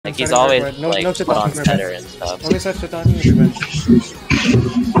Like he's always no, like no shit put on talking, center and stuff. only start shit talking if you win.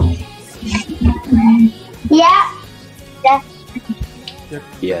 Yeah.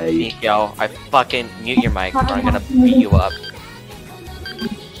 Yeah. Yo, I fucking mute your mic or I'm gonna beat you up.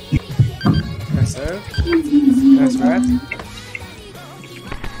 Nice serve. Nice rat.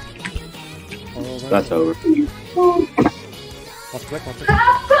 That's over. Left click, left click.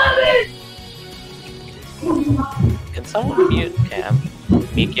 Can someone mute Cam?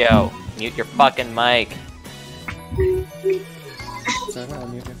 Mikio, mute your fucking mic. Sorry, I'll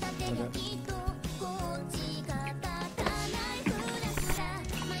mute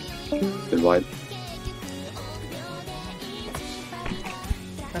you. Good wipe.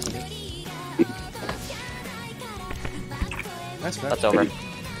 That's okay. Nice rat. That's over.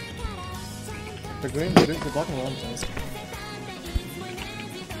 They're blocking well on place.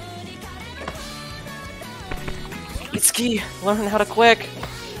 Itsuki, learn how to quick.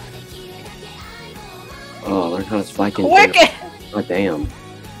 Oh, learn how to spike in. Quick! Oh, damn.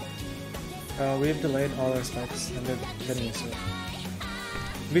 We've delayed all our spikes and they're getting used to it.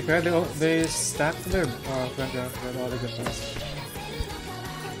 To be fair, they stacked their front row with all the good things.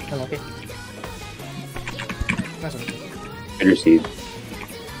 Unlucky. Nice one. Good receive.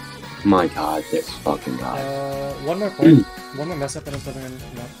 My god, this fucking guy. One more point. One more mess up and I'm stepping in.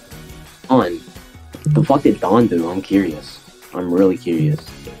 No. Dawn. What the fuck did Dawn do? I'm curious. I'm really curious.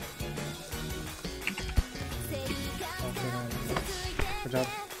 Good job.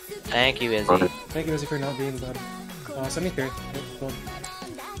 Thank you, Izzy. Thank you, Izzy, for not being bad. 73. Gold.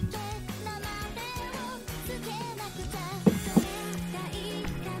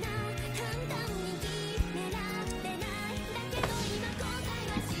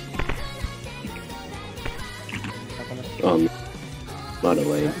 By the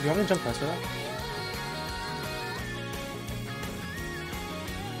way. Do you want me to jump fast for that?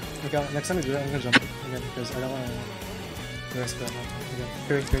 Okay, next time we do that, I'm gonna jump again because I don't want to risk that. Okay,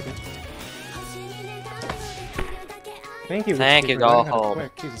 great. Thank you. Thank you, for go learning how to home.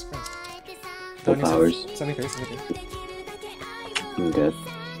 quick. Jesus Christ. Full powers. 73, 73. I'm good.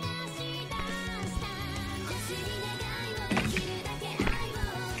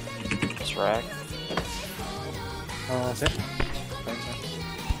 That's right. Sit.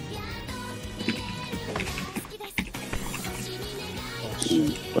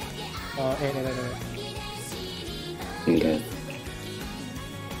 Eight. Okay.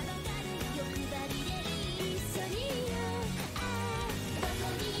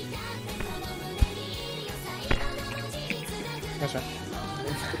 That's right.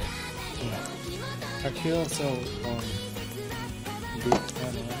 I feel so, deep. I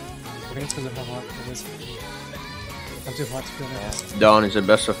don't know. I think it's because of how hot it is. I'm too hot to feel like Dawn, is it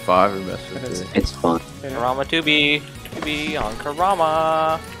best of 5 or best of 3? It's fun. Karama to be on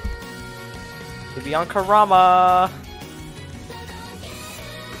Karama. To be on Karama.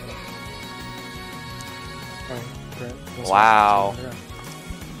 Oh, great. Wow.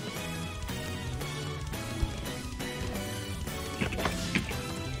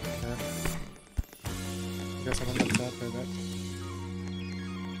 Guess I went up that for a bit.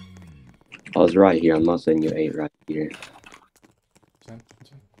 I was right here. I'm not saying you 8 right here.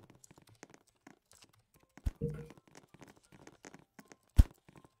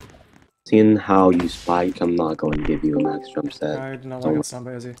 Seeing how you spike, I'm not going to give you a max jump set. I did not want to get stunned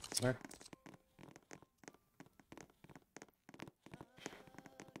by Izzy. Sorry.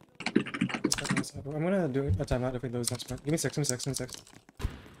 I'm gonna do a timeout if we lose next point. Give me 6.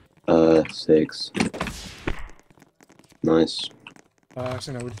 6. Nice.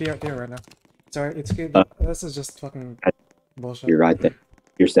 Actually no, we're Theo right now. Sorry, it's good. This is just fucking bullshit. You're right there.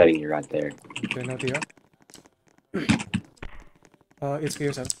 You're setting. You're right there. Okay, no Theo. It's good,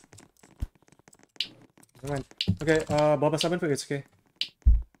 you're 7. Never mind. Okay, Boba 7 for Itsuki.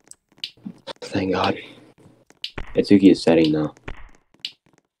 Thank God. Itsuki is setting now.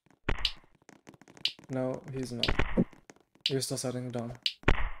 No, he's not. You're still setting down.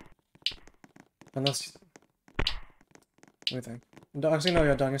 Unless... Let me think. Actually, no,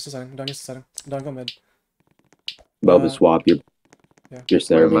 yeah, Don, you're still setting. Don, go mid. Boba swap. Yeah. You're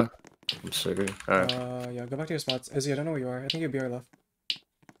serving. I'm sorry. Alright. Yeah, go back to your spots. Izzy, I don't know where you are. I think you're BR left.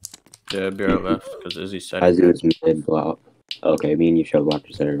 Yeah, be right left, because Izzy's setting. As is mid block. Okay, me and you show block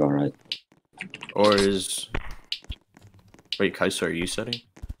to center. Alright. Or is... Wait, Kaiser, are you setting?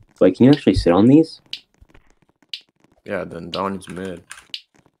 Wait, can you actually sit on these? Yeah, then Dawn is mid.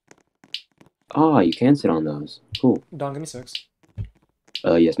 Ah, you can sit on those. Cool. Don, give me 6.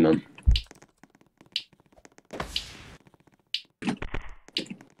 Yes, ma'am.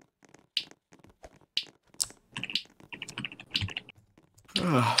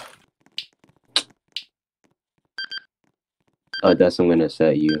 That's I'm gonna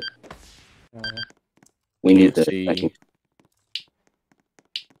set you. Uh, We need the See. second.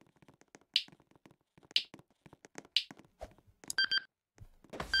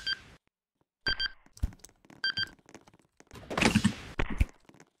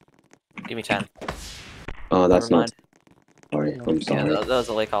 Give me 10. Oh, that's Never not. mind. Sorry, No. I'm Yeah, sorry. that was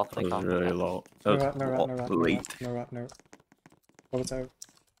a late call. That Late was call. really Okay. low. no That rat, no rat, was no rat, late. no rat, no rat. Bubble save.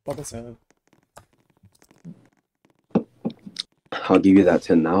 Bubble save. I'll give you that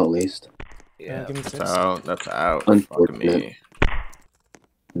 10 now at least. Yeah. Give me That's 6. out. That's out. Fuck Unfortunate. me.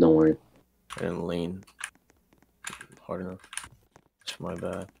 Don't worry. I didn't lean hard enough. It's my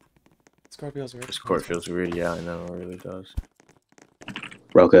bad. Scorpio's weird. This court feels weird. Yeah, I know. It really does.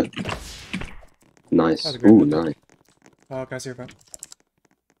 Roka. Nice. That was a great Ooh, move. nice. Can I see your friend?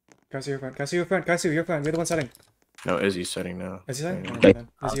 Can I see your friend? Can I see your friend? Can I see your friend? You're the one setting. No, Izzy's setting now. Is he setting? Right now. Okay, then.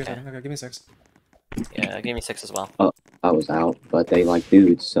 Is he your Okay. setting? Okay, give me 6. Yeah, give me 6 as well. I was out, but they like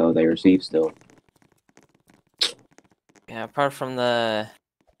dudes, so they receive still. Yeah, apart from the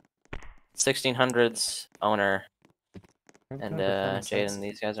 1600s owner and Jaden,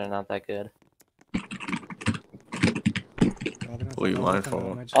 these guys are not that good. Pull you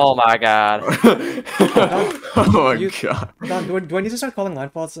blindfold. Oh my god. Oh my god. Don, do I need to start calling line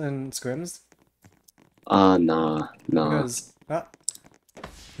faults and scrims? Nah. Because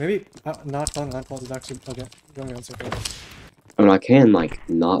maybe not calling line faults is actually okay. Going on so far. I mean, I can like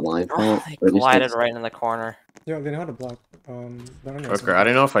not line fault. They but it just glided takes- right in the corner. Yeah, they know how to block. Okay, I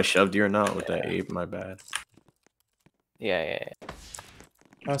didn't know if I shoved you or not with that ape. My bad. Yeah.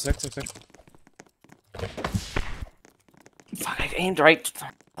 Oh, 6. Fuck, I aimed right.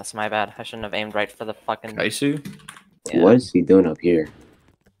 That's my bad. I shouldn't have aimed right for the fucking. Kaisu? Yeah. What is he doing up here?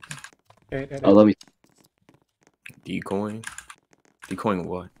 8. Oh, let me. Decoying? Decoying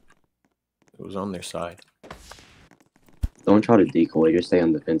what? It was on their side. Don't try to decoy. Just stay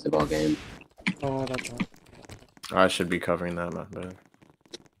on defensive all game. Oh, that's not. I should be covering that, my bad.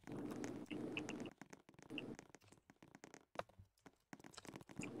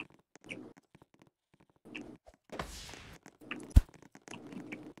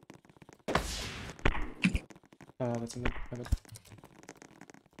 That's a mid.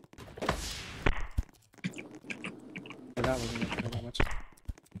 That wasn't it that much.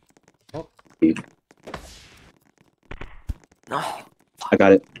 Oh, No. I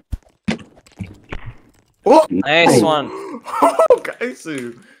got it. Oh! Nice one.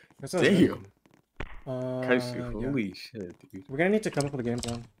 Kaisu! that's not good. Damn! Kaisu, Yeah. holy shit, dude. We're gonna need to come up with a game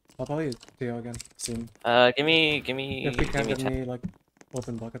plan. I'll probably TO again soon. Give me If we can't give me get 10. any like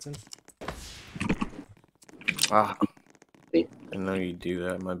open buckets in. Ah. I know you do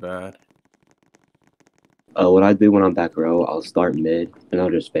that, my bad. What I do when I'm back row, I'll start mid and I'll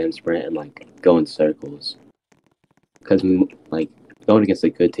just fan sprint and like go in circles. Cause like going against a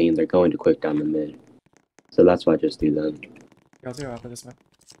good team, they're going to quick down the mid. So that's why I just do that. Yeah, I'll zero after this man.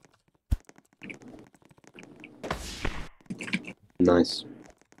 Nice.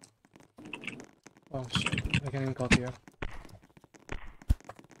 Oh shit, I can't even call TO.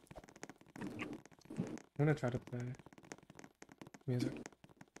 I'm gonna try to play music.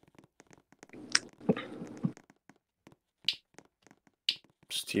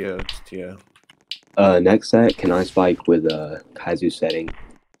 It's TO. Uh, Next set, can I spike with Kaizu setting?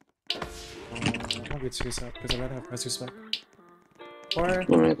 I'll be 2 set because I'd rather have Kaizu spec. Or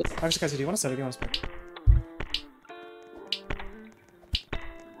Alright, actually, Kaizu, do you want to set it? Do you want to spec?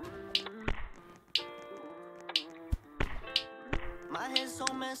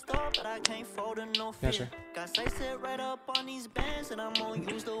 Yeah, sure.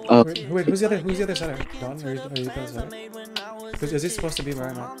 Wait, who's the other setter? Don, are you the setter? Is he supposed to be where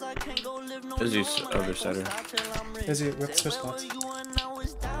I'm at? Izzy's other setter. Is he with switch spots?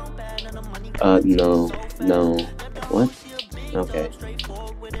 No. What? Okay.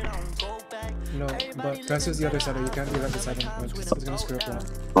 No, but Gus is the other setter. You can't be right beside him. It's gonna screw up that.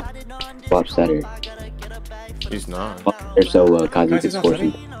 Swap setter. He's not. Or so Kaizu Kaizu's gets not forced.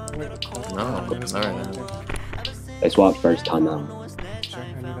 setting? No, Alright. They swapped first time out. Sure,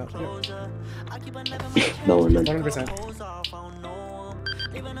 I knew that. No one meant. 100%.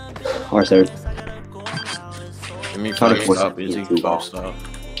 R setter. Give me Try to 5 force stop, it Izzy. into 5 ball. stop.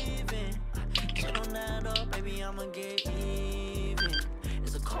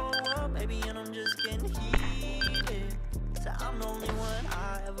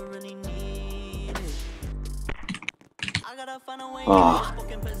 Ah,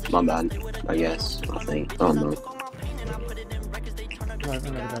 my bad. I guess. I think. I don't know. No,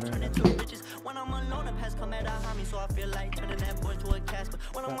 I've never done it.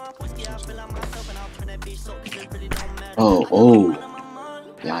 Oh, oh.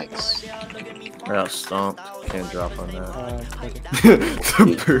 Yikes. I got stomped. Can't drop on that. Okay.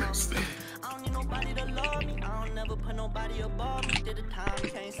 The burst.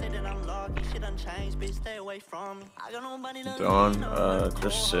 Dawn,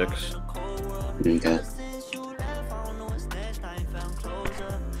 just 6. Okay.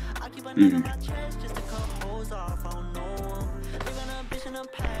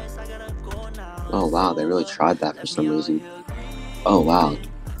 Oh wow, they really tried that for some reason. Oh wow.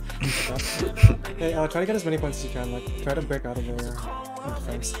 Hey, try to get as many points as you can. Like, try to break out of their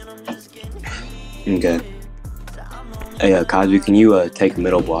defense. Okay. Hey, Kazu, can you take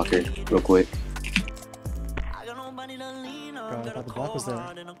middle blocker real quick? God, I thought the block was there.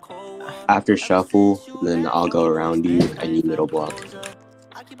 After shuffle, then I'll go around you and you middle block.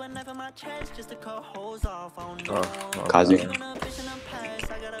 Oh, Kazu. Come on,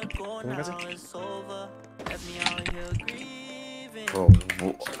 Kazu. Oh,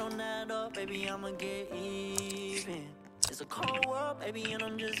 It's a cold world, baby, and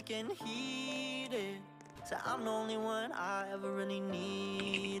I'm just getting heated. So I'm the only one I ever really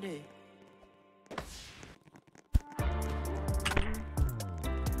needed.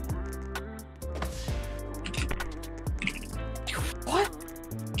 What?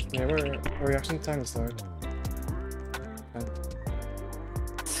 Yeah, our reaction time is start. Fine.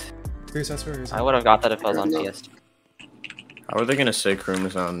 Reset for reset. I would have got that if I was on PS2. how are they gonna say Kroom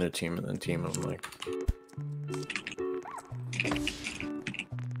is on their team and then team him like?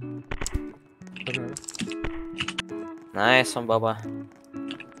 Okay. Nice one, Boba.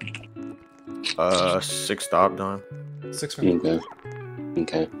 6 stop, Dawn. 6 for me. Okay.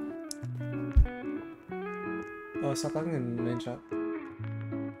 Okay. Oh, stop talking in main chat.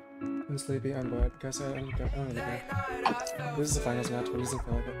 I'm sleepy, I'm bored. Guys, I don't really care. This is the finals match, but it doesn't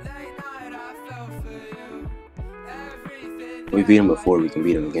feel like it. We beat him before, we can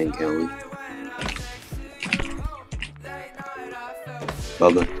beat him again, can't we?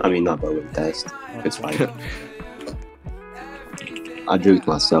 Bubba. I mean, not Bubba, Test. It's fine. I juked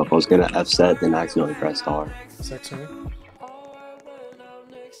myself. I was gonna F set, then accidentally pressed R. 6 for me.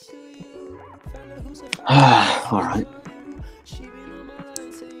 Alright.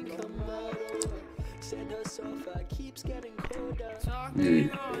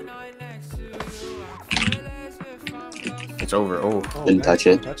 It's over. Oh, Didn't man. touch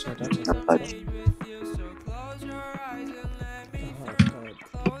it. No touch. Not touch. Oh,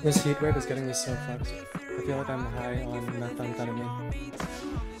 God. This heat wave is getting me so fucked. I feel like I'm high on methamphetamine.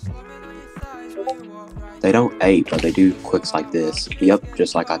 They don't ape, but they do quicks like this. Yep,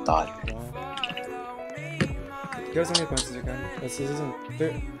 just like I thought. Wow. You guys only points as you can. This isn't.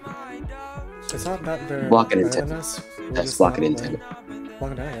 It's not that they're Block it in better 10. than us. We're Yes, just block it not in like- 10.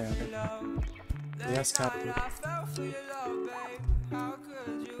 Block it down? Yeah, okay. Yes, Captain.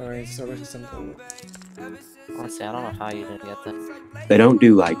 Alright, so we're just simple. Honestly, I don't know how you didn't get that. They don't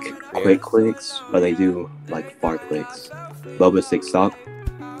do like quick clicks, but they do like far clicks. Boba 6 stop.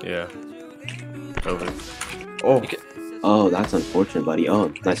 yeah. Over. Oh, Oh, that's unfortunate, buddy.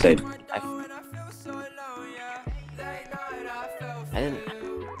 Oh, nice save. I didn't.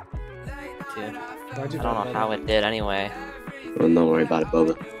 Dude, Why'd you I don't know how it did anyway. Oh, don't worry about it,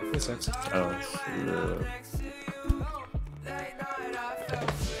 Boba. It sucks. oh,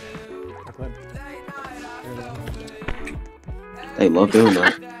 I played. They love doing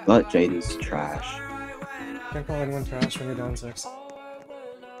that, but Jaden's trash. Can't call anyone trash when you're down 6.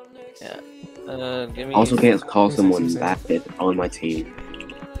 Yeah. Give me. Also can't call someone bad on my team.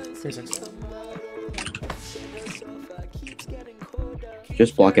 3-6.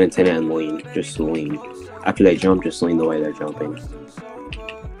 Just block an antenna and lean. Just lean. After they jump, just lean the way they're jumping.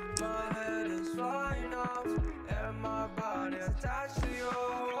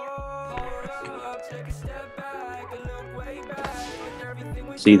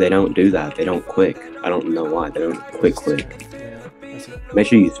 See, they don't do that. They don't quick. I don't know why. They don't quick. Yeah, I see. Make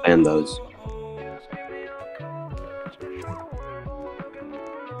sure you spam those.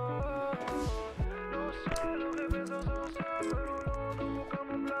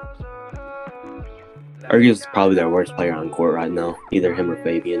 Ergus is probably their worst player on court right now. Either him or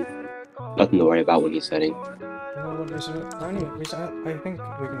Fabian. Nothing to worry about when he's setting. You know what, I think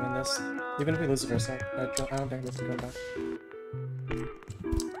we can win this. Even if we lose the first set, I don't think we have to go back.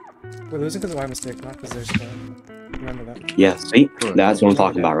 We're losing because of our mistake, not because they're strong. Remember that. Yeah, see? That's what I'm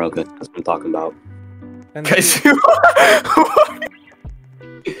talking about, Roka. That's what I'm talking about. And guys.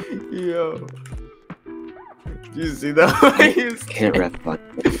 Yo. Did you see that? Can't ref like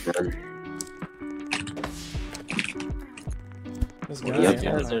this Yep.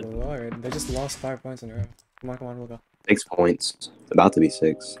 guy, oh my lord, they just lost 5 points in a row. Come on, we'll go. 6 points. About to be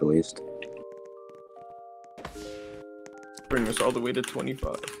 6, at least. Bring us all the way to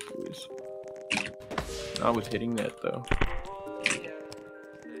 25, please. I was hitting that though.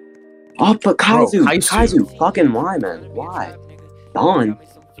 Oh, but Kaizu, Bro, Kaizu, fucking why, man? Why? Don?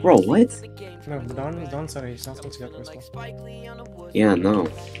 Bro, what? No, Don said he's not supposed to get first ball. Yeah, no.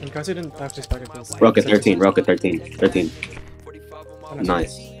 And Kaiser didn't actually spike it this. Rocket 13, Rocket 13, 13.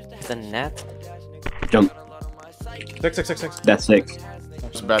 Nice. It's a net. Jump. 6. That's 6.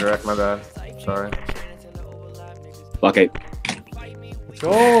 It's a bad wreck, my bad. Sorry. Okay. Let's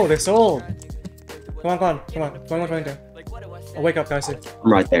go! They sold! Come on. Going there. Oh, wake up, Kaiser.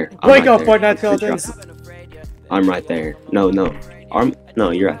 I'm right there. Wake up, Fortnite Skeletons! I'm right there. No. No,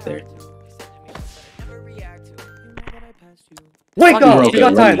 you're right there. Wake Fucking up! Rocket, You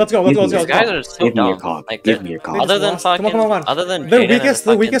got time. Let's go. These guys are so Give me your dumb. cock. Like, Give me your cock. other than fucking, Come on. other than The Jaden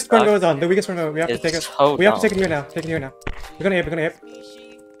and weakest fucking friend Duck, goes on. The weakest friend goes. We have to it's take it. so We have to dumb. take it here now. Take it here now. We're gonna ape.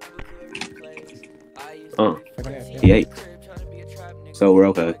 Oh, We're gonna ape. he ate. So we're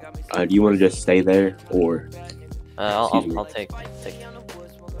okay. Do you want to just stay there, or? I'll take.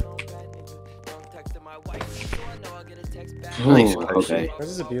 Nice. Oh, okay. This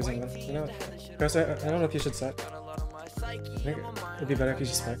is abusing them. You know, Chris, I don't know if you should set. I think it'd be better if you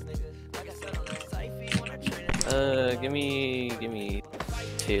just spec. Give me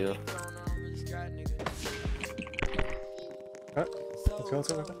 2.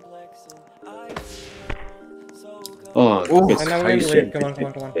 Let's go. Oh, Ooh. And now we're gonna Kaiser. lead. Come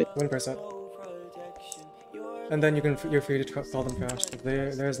on. Win per set. And then you're free to call them trash.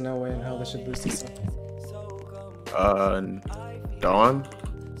 There's no way in hell they should boost this stuff. Dawn?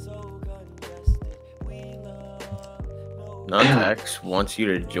 Nunx wants you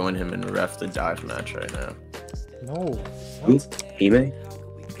to join him and ref the dive match right now. No. Who? What? Ime?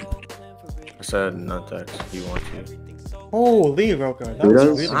 I said Nunx, he wants you. Holy Roka. That Who was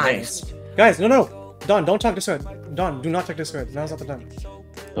does? really Nice. nice. Guys, no. Don, don't talk Discord. Don, do not talk Discord. Now's not the time.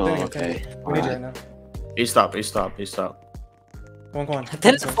 Oh, Doing it, okay. We need you right Alright. now. He stopped. Come on.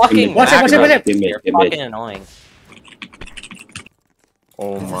 That is Let's go. fucking. Watch it. Backrow. Give me- You're give me- fucking annoying.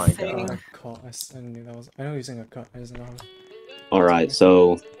 Oh my god. I knew that was. I know you're using a cut. I just know. Alright,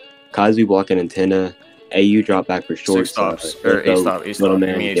 so Kazu blocking antenna. AU drop back for short. 6 stops. Let Or the 8 stop. 8 Little stop. man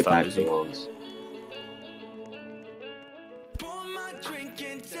Give me 8 get stop. back Is to he? longs.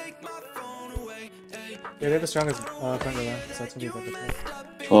 Yeah, they're the strongest front row, so it's gonna be a good.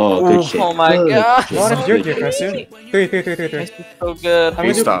 Oh, good shit. Oh my Good god. shit. Not if you're here, Chris. 3. So good. I'm 8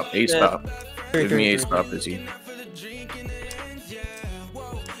 gonna do- stop. 8 stop. Three, Give me 8 three. stop, is he?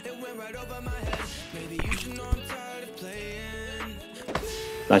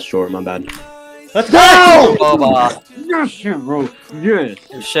 That's short, my bad. Let's go! Boba. Yes, shit, bro. Yes.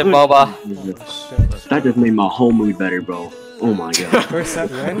 Shit, Boba. Shit. That just made my whole mood better, bro. Oh my god. First set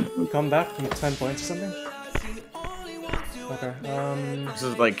win, come back from 10 points or something. Okay, This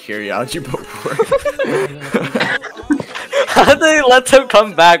is like curiosity before. How did they let them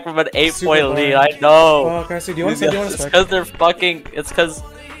come back from an 8-point Super lead? far. I know. okay, so do you want to It's spec? because they're fucking. It's because.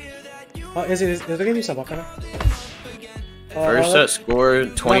 Is there gonna be sub up now? First set score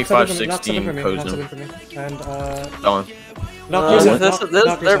 25-16 Not Kozum. for me. And Dawn.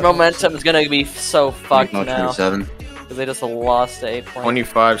 Their momentum is gonna be so fucked Oh, now 27. because they just lost to 8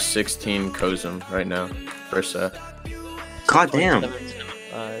 points. 25-16 Kozum right now. First set. God damn.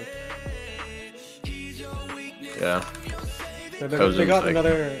 27-5. Yeah. they Kozum's got like-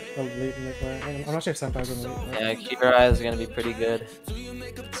 another elite in the play. I'm not sure if Senpai's in the elite. Yeah, keep your eyes gonna be pretty good. So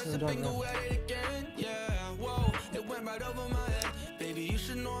I don't know.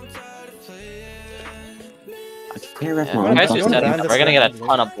 I can't ref Yeah, my you own guys Don't just fucking ban said this we're gonna get a guy.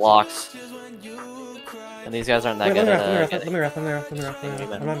 ton of blocks, and these guys aren't that Wait, good let at me ref. I'm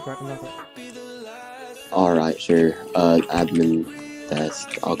not in court. Alright, sure. Admin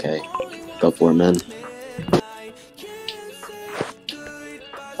test. Okay. Go for it, man.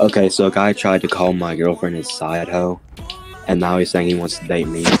 Okay, so a guy tried to call my girlfriend his side hoe, and now he's saying he wants to date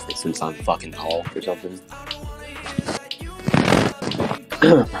me since I'm fucking tall or something.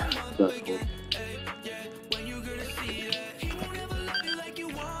 That's cool.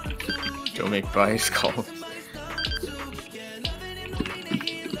 Go make bias calls.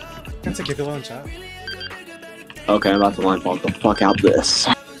 Can't say giggle in chat. Okay, I'm about to line fuck the fuck out this.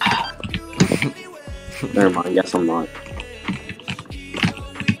 Never mind, guess I'm not.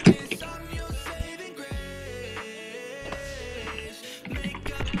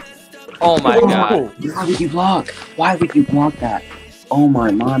 Oh my god. Why would you block? Why would you block that? Oh my.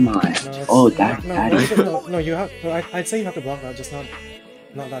 No, Oh, that. no, you have. No, I'd say you have to block that, just not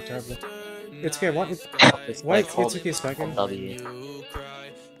that terribly. It's okay. Why Like, hold Itsuki spiking? W.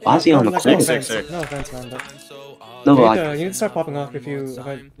 Why is he on the No corner? offense, Six. no offense, man. But No, you, like, you need to start popping off if you want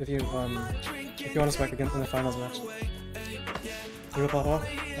to spike again in the finals match. You will pop off.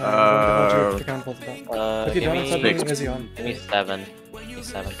 To count both of them. If you Give don't have me, something, is he on? give me 7. Give me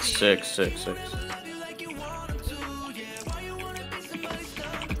 7. 6.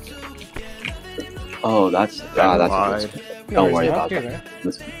 oh, that's wide. don't worry he's about not that. here,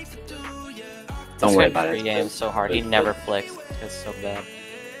 Listen, This don't worry guy about free it. games so hard. He never flicks. It's so bad.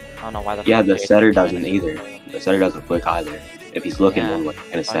 I don't know why the Yeah, fuck the Jason setter tried doesn't to- either. The setter doesn't flick either. If he's looking Yeah. one way, he's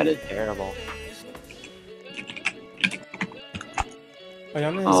gonna set it. Terrible.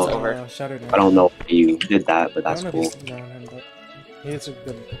 Ayame Oh, is over. shattered now. I don't know if you did that, but I that's don't know cool. if he's known him, but he is a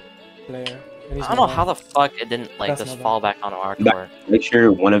good player. And he's I don't know mobile. how the fuck it didn't like That's just not fall back on our Back- court. Make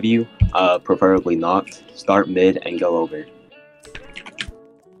sure one of you, preferably not, start mid and go over.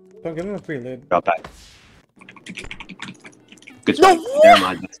 Don't give him a free lead. Drop back. Good spike. Never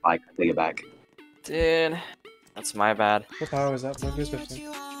mind, that spike. Take it back. Dude, that's my bad. What power was that? Don't use 15.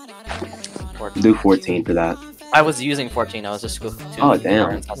 Do 14 for that. I was using 14. I was just too Oh, damn.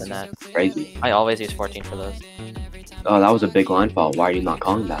 inside the net. Crazy. I always use 14 for those. Oh, that was a big line fall. Why are you not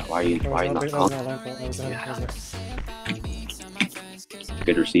calling that? Why are you That not was not calling? a line fault. That was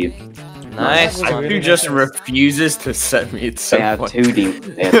Good receive. Nice. That was one. really Who just refuses to set me? It's so They have funny. 2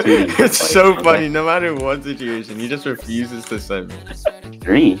 demons. They have 2 demons. It's so funny. No matter what situation, he just refuses to send me.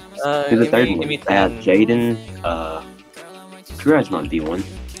 3. Who's the Give third me, one? give me They have 10. Jaden. Kurai's not D1.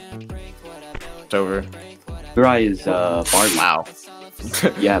 It's over. Kurai is Barbie. Wow.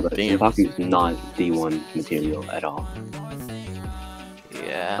 Yeah, but Damn. Zintaku's not D1 material at all.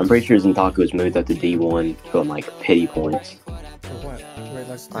 Yeah. I'm pretty sure Zintaku's moved up to D1 for like pity points. For what? Wait,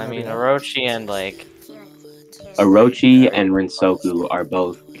 like, I mean, Orochi and like. Orochi and Rinsoku are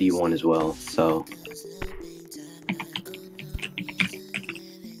both D1 as well, so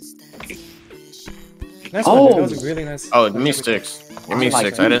Nice Oh! one, dude. That was a really nice. Oh, give me 6. Give me I like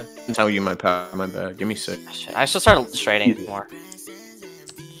 6. that. I didn't tell you my power. My bad. Give me 6. I should start trading more.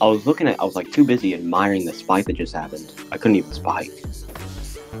 I was like too busy admiring the spike that just happened. I couldn't even spike.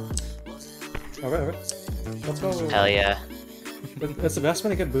 Alright. Let's go. Hell yeah. It's the best when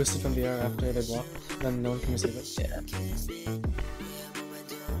they get boosted from the air after they block, then no one can receive it.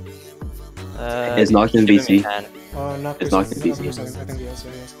 It's not in give me VC. 10. Not It's per not second, confusing. per second. I think yes,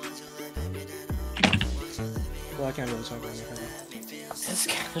 yes. Well, I can't really check anything. This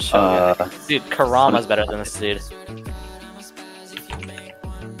guy is so good. Dude, Karama's better than this dude.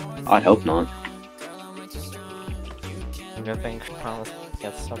 I'd hope not. Good thing Karama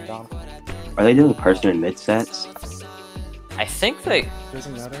gets subbed on. Are they doing person in mid sets? I think they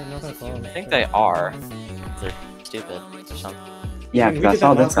Doesn't matter, not at all. I think they are. They're stupid or something. Yeah, We because I did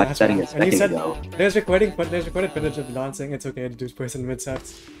saw that this guy last setting a match, and he second said- ago. There's recorded footage of Don saying it's okay to do person mid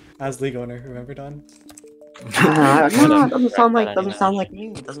sets as league owner. Remember Don? No, Doesn't doesn't sound like me.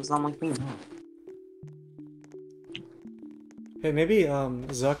 me. Doesn't sound like me. Hey, maybe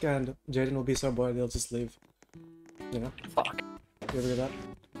Zuck and Jaden will be so bored they'll just leave. You know? Fuck. You ever hear that?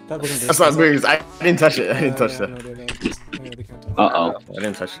 That wasn't That's not boost. I didn't touch it. I didn't touch yeah, that. no, they can't touch. Uh-oh. I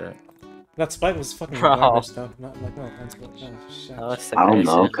didn't touch that. That spike was fucking Bro. garbage though. Not like no offense, but oh shit. That was I don't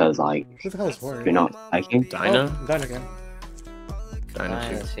know, sick. cause like Who the hell is Warrior? if you're not spiking, Dinah? Oh, Dinah again. Dinah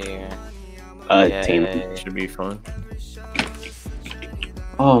Nice here. team. Yay. should be fun.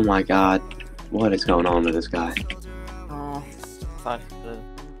 Oh my god, what is going on with this guy? Oh, thought he would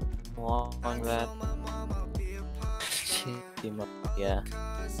long that. Yeah.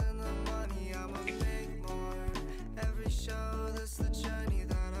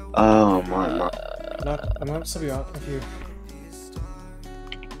 Oh my. I'm gonna sub you out if you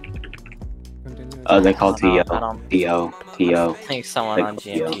continue. They call I don't- I TO. don't- TO. I think someone Like, on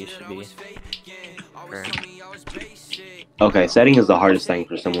GMT should be. Sure. Okay, setting is the hardest thing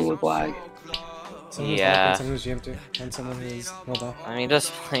for someone with lag. Someone who's Yeah. locked, someone who's GMT, and someone who's mobile. I mean,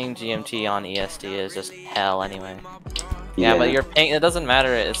 just playing GMT on ESD is just hell anyway. Yeah, but you're ping. It doesn't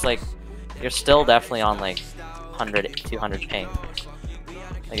matter. It's like you're still definitely on like 100, 200 ping.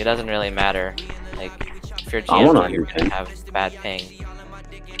 Like it doesn't really matter. Like if you're I want GMT, you're 100 gonna ping. have bad ping.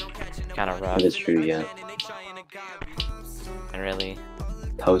 Kind of rough. That is true, yeah. And really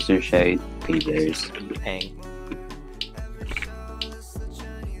Poster shade, PJs. ping.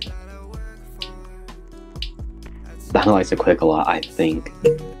 That likes to quick a lot, I think.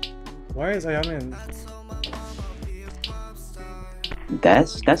 Why is Ayame in? Des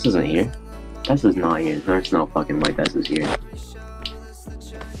isn't here. Des is not here. There's no fucking way Des is here.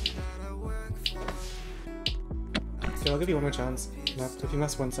 Okay, I'll give you one more chance. Left. If you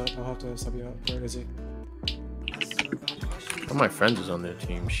mess one set, I'll have to sub you out. Where is he? One of my friends is on their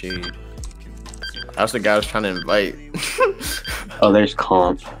team, Shade. That's the guy I was trying to invite. Oh, there's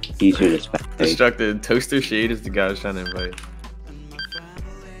Comp. He's your spectate. Destructed. Toaster Shade is the guy I was trying to invite.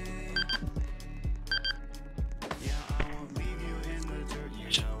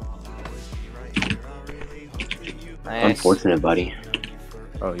 Nice. Unfortunate, buddy.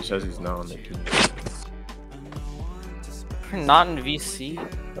 Oh, he says he's not on the team. Not in VC.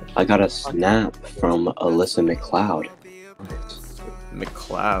 I got a snap from Alyssa McLeod.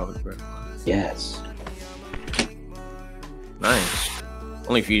 McLeod, bro. Yes. Nice.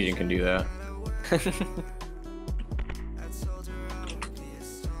 Only Fusion can do that.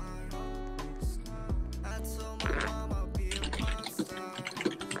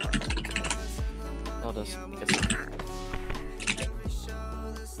 I'll just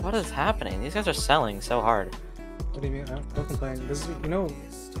what is happening? These guys are selling so hard. What do you mean? Don't complain. This is, you know,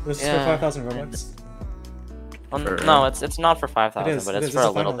 this is Yeah. for 5,000 Robux. No, it's not for 5,000, but it it's is. for It's a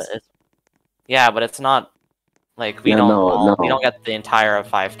a little finals. bit. Yeah, but it's not like we Yeah, don't no. we don't get the entire of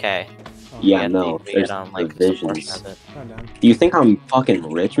 5K. Oh, Yeah, We no. get There's like, a divisions. portion of it. I'm down. Do you think I'm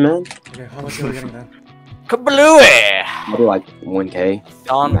fucking rich, man? Okay, how much are we getting then? Kablooey! Maybe like 1K.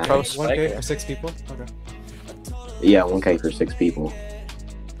 On Nice. Pro 1K Spiker. for 6 people? Okay. Yeah, 1K for 6 people.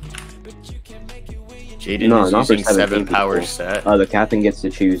 Jaden No, is not for using 17 7 power people. set. The captain gets to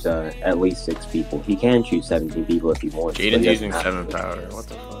choose at least 6 people. He can choose 17 people if he wants. but Jaden's he using doesn't have 7 to. power. What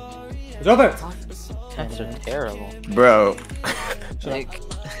the fuck? Drop it! Guys are terrible. Bro. Like,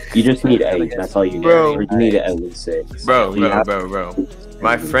 You just need 8. That's all you need. Bro. Or you need at least 6. Bro, You have- bro.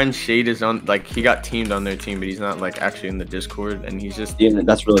 My friend Shade is on, like, he got teamed on their team, but he's not, like, actually in the Discord, and he's just Yeah,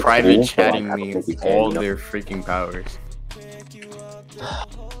 that's really private cool, but, like, chatting I don't me think you can, all you know? their freaking powers.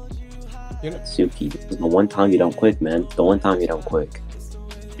 You know, Suki, this is the one time you don't click, man. The one time you don't click.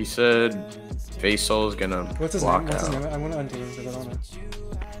 He said Faisal is gonna what's his block name? What's his out. name? I want to unteam him because I don't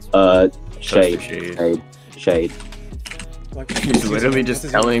know. Shade. Shade. Shade. Like, He's literally what's just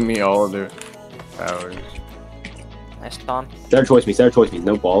his telling me all of their powers. nice Don. Sarah choice me.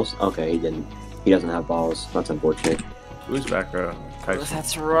 No balls. Okay, he didn't. He doesn't have balls. That's unfortunate. Who's back row? Tyson.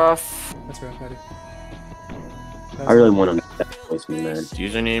 That's rough. name? That's right, buddy. I really want to that choice me, man. His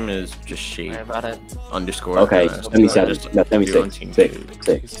username is just Shade Sorry about it. underscore. Okay, MS. 77. Just No, 76. team 6. Shade.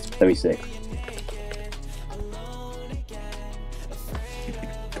 6. 76.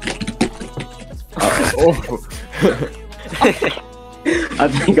 Oh. I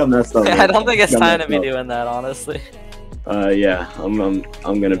think I messed up. I don't think it's I time to messed be up. doing that, honestly. Yeah, I'm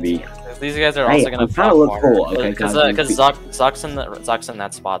gonna be. These guys are Hey, also gonna I'm trying to look cool, okay, because guys? Zuck's in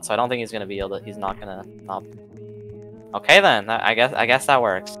that spot, so I don't think he's gonna be able to. He's not gonna. Not... Okay then, I guess that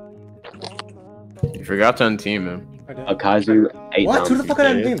works. You forgot to unteam him. I did. Akazu 8 What? Who the fuck did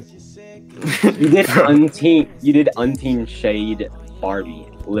I did. unteam? You did unteam. You did unteam Shade Barbie.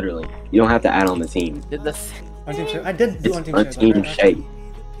 Literally, you don't have to add on the team. Did this? Unteam shit. I did do It's unteam shit. unteam Okay. Shade.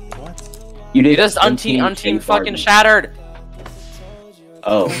 What? You You did just unteam Shade fucking Barbie. shattered.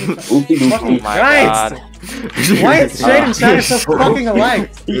 Oh, oopsie Fucking Oh doopsie. my Christ! god. Why is Shade and Shade so fucking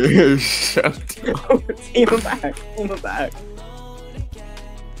alike? Team him back. Team him back.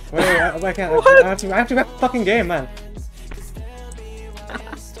 Wait, I can't. I have to back the fucking game, man.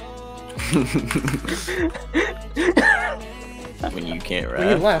 When you can't rap. When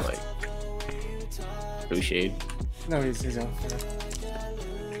you left. Like, who's Shade? No, he's on. Okay.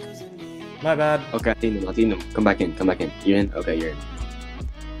 My bad. Okay, I'll team him. Come back in. You're in? Okay, you're in.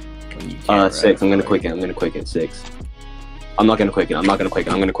 When you can't 6. rap, I'm gonna like- quick it. 6. I'm not gonna quick it. I'm gonna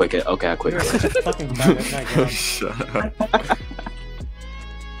quick it. Okay, I quit You're it. such a fucking faggot. My god. Shut up.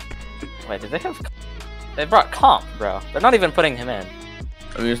 Wait, did they have? They brought Comp, bro. They're not even putting him in.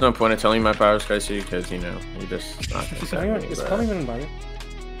 I mean, there's no point in telling you my powers, Kaisi, because, you know, you're just not gonna set me, Is but- Cummington in Barbie?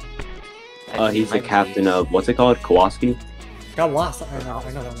 He's the captain of what's it called? Kowalski? Got lost. I know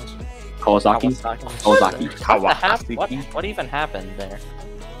that much. Kawasaki? Kawasaki. Kawasaki. What even happened there?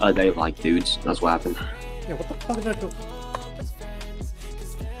 They like dudes. That's what happened. Yeah, what the fuck did I do?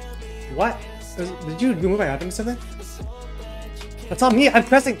 What? Did you remove my item or something? That's on me. I'm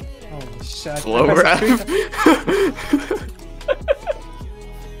pressing. Oh shit. Slow I'm rap. pressing 3 times.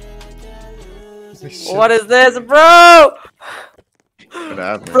 Shit. What is this, bro? What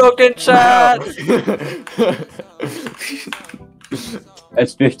happened? Broken chat.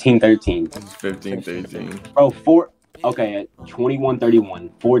 It's 15-13. It's 15-13. Bro, 4. Okay, at 21-31.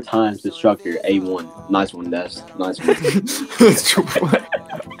 4 times Destructor. A1. Nice one, Des. Nice one.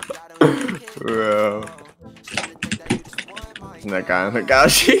 Bro. Isn't that guy on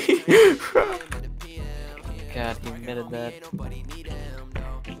Hageshi? God, he admitted that.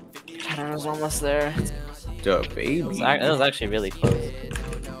 I was almost there. Duh, baby. It was actually really close.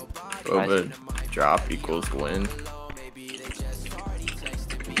 Well, but drop equals win.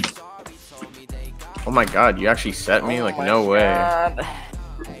 Oh my god, you actually set me? Like, no way. God.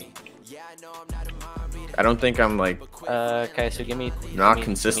 I don't think I'm like Okay, so give me. not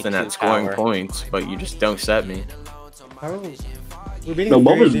consistent at scoring points, but you just don't set me. How are we? We're beating No, three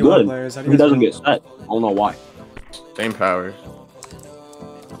Bubba's D1 good. players. How do you He guys doesn't feel? get set. I don't know why. Same powers.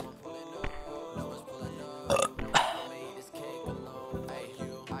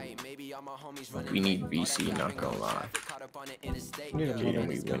 We need VC, not gonna lie. We need a Cheating, model.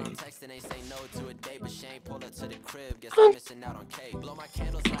 we winning.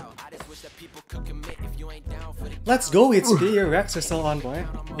 Let's go, HB. Your Rex are still on point,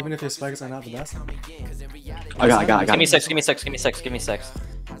 even if your spikes are not the best. I got Give me it. 6. Give me 6. Give me 6. Give me 6.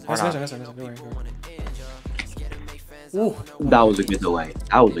 Or not. Nice. Don't worry. Ooh. That was a good delay.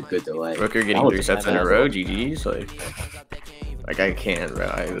 That was a good delay. Rooker That getting was 3 sets in a bad. row, GG's. Like I can't, bro.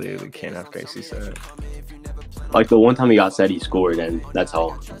 I literally can't have Casey set. Like the one time he got set, he scored, and that's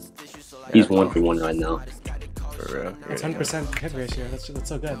all. He's 1 for 1 right now. For real. That's 100% hit ratio. That's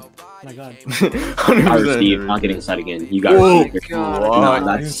so good. Oh my god. I received, not getting set again. You got Oh, received. God. No, I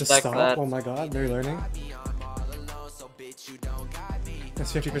that's used to Expect stop. that. Oh my god, they're learning.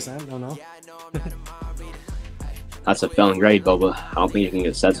 That's 50%. Oh no. That's a failing grade, Boba. I don't think you can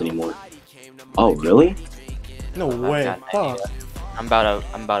get sets anymore. Oh, really? No way. God, Fuck. I'm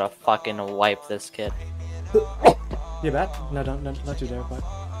about to fucking wipe this kid. You bet? No, don't you dare, but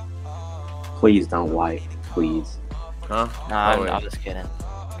Please don't wipe. Please. Huh? Nah, Oh, wait. I'm just kidding.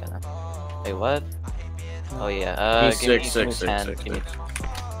 Wait, what? Oh yeah. Give me six, give me six, 10. six, Give me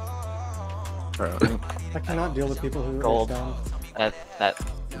Bro. I cannot deal with people who Gold. are down. that.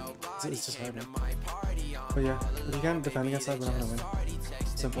 It's just hard, man. But yeah, if you can't defend against that, we're not gonna win.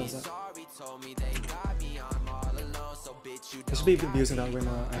 Simple as that. I should be abusing that win,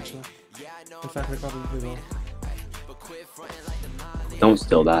 actually. In fact, we probably will. Don't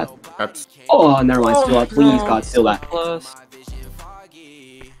steal that. That's Oh, never mind. Steal that. Please, no. God, steal that. Close.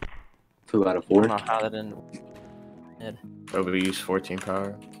 2 out of I 4. don't know how that didn't. probably use 14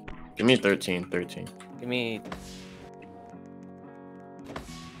 power. Give me 13. Give me.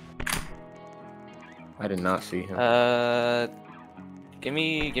 I did not see him. Give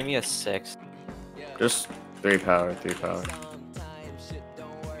me a 6. Just 3 power. You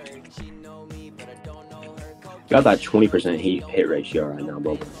got that 20% hit ratio right now,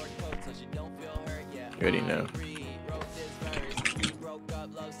 Boba. You already know.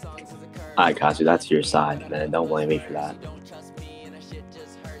 Alright, Kazu, that's your side, man. Don't blame me for that.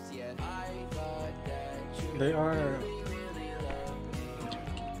 They are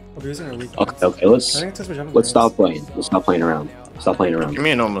abusing our weak Okay, points. okay, I let's think it's because we're jumping let's stop players. playing. Let's stop playing around. Stop playing around. Give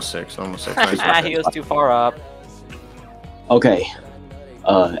me an almost 6. Nice. He was too far up. Okay.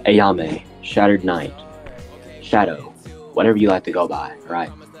 Ayame, Shattered Knight, Shadow, whatever you like to go by,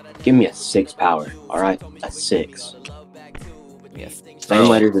 alright? Give me a 6 power, alright? A 6. Yes. Same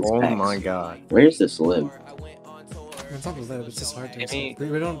letters as Oh X. my god. Where's this live? It's not the live, it's just hard to. Give me-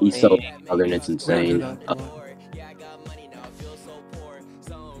 We don't. He's so southern, it's We don't do insane. that.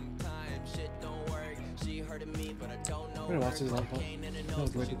 I'm gonna watch this on top. That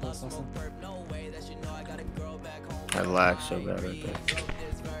was way too close last time. I lag so bad right there.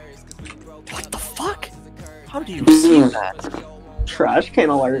 What the fuck? How did you receive that? Trash can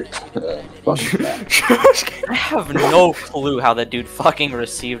alert. Fuck that. I have no clue how that dude fucking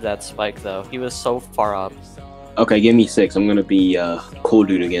received that spike though. He was so far up. Okay, give me 6. I'm gonna be cool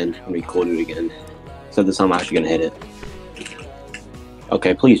dude again. So this time I'm actually gonna hit it.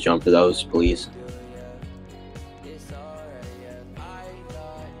 Okay, please jump for those, please.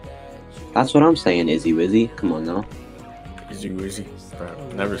 That's what I'm saying, Izzy Wizzy. Come on now. Easy. Bro,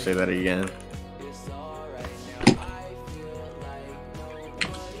 never say that again.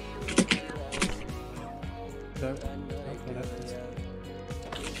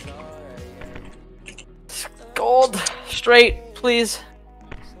 Gold, straight, please.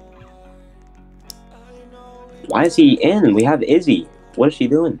 Why is he in? We have Izzy. What is she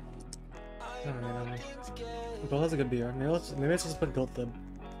doing? I don't know. Gold has a good BR. Maybe let's just put gold thib.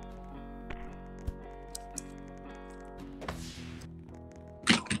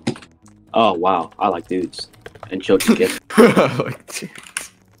 Oh wow, I like dudes. And children gifts. Like, dude.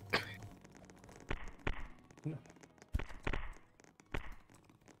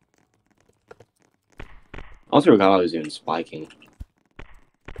 I also forgot I was doing spiking.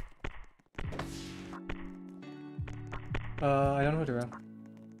 I don't know who to run.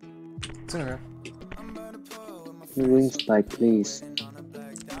 It's in a row. Wing spike, please.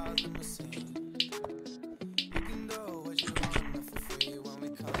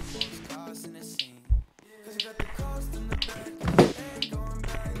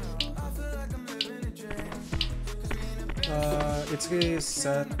 Itsuki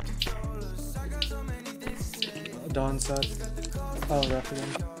set. Dawn set. Oh, ref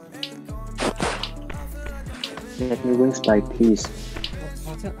again. Get me wing spike, please.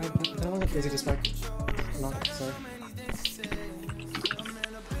 Oh, I don't want easy to spike. No, sorry.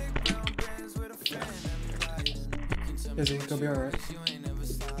 Izzy, it'll be alright.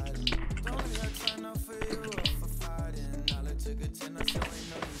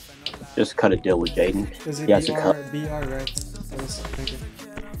 Just cut a deal with Jaden. Izzy, He has to cut. BR right. Thank you.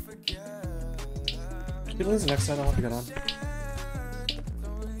 If you lose the next set, I'll have to get on.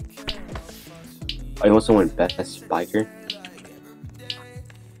 Oh, you want someone best spiker?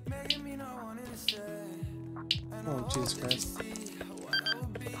 Oh, Jesus Christ.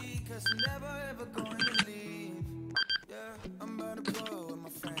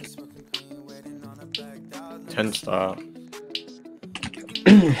 Ten stop.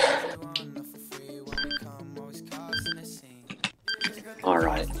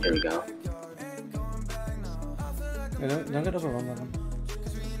 Alright, here we go. Yeah, don't get overwhelmed by them.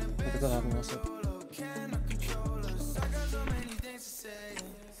 Look at that happening also.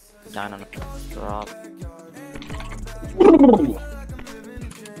 9 on a drop.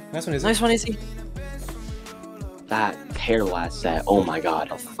 Nice one, Izzy. Nice one, Izzy. That hair last set, oh my god.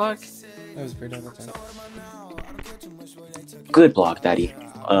 The fuck? That was pretty double time. Good block, daddy.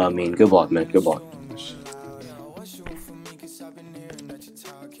 Good block, man, good block. Oh, shit.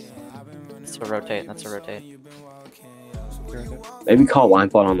 That's a rotate. That's a rotate. Maybe call line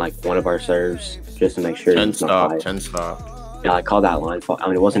fault on like one of our serves just to make sure 10 it's not stop. five. 10 stop. Yeah, I call that line fault. I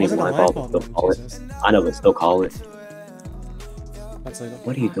mean, it wasn't even line fault, but still call it. Jesus. I know, but still call it. That's legal.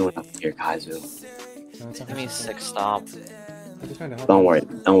 What are you doing up here, Kaizu? No, it's Give me 6 stop. I'm just trying to help. Don't worry,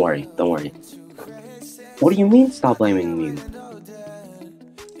 don't worry, don't worry. What do you mean stop blaming me?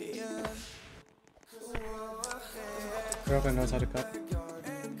 Girlfriend knows how to cut.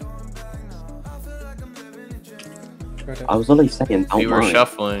 I was literally saying, don't We were mind.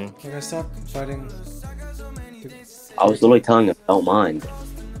 shuffling. You guys stop fighting. I was literally telling him, don't mind.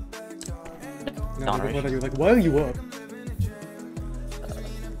 No, Don't before rush. that, you were like, why are you up?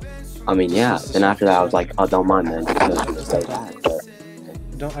 I mean, yeah. Then after that, I was like, oh, don't mind, man. Just say that.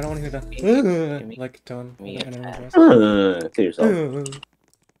 But, I don't want to hear that. me- Like tone. give me in a everyone's pass. to yourself.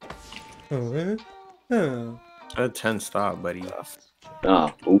 voice. A 10 stop, buddy.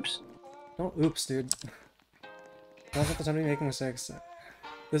 Oh, oops. Don't oops, dude. Now's not the time to be making mistakes.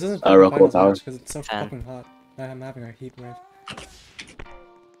 This isn't Roll call tower. because it's so 10. fucking hot. I'm having a heat wave.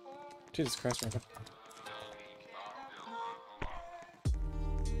 Jesus Christ, Robin.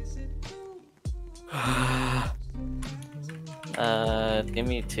 Give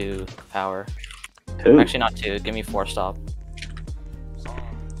me 2 power. Two. Actually, not 2. Give me 4 stop.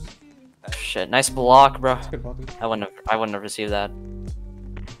 Shit, nice block, bro. Good welcome. I wouldn't have received that.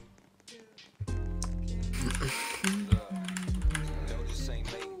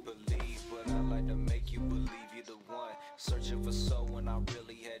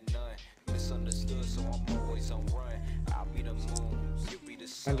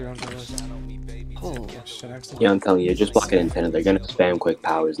 Find your own doors. Oh, Shit, actually. Yeah, I'm telling you, just block it in 10. They're gonna spam quick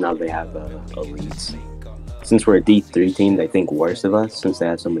powers now they have elites. Since we're a D3 team, they think worse of us since they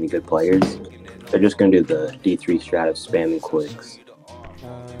have so many good players. They're just gonna do the D3 strat of spamming quicks.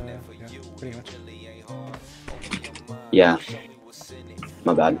 Yeah, pretty much. Yeah.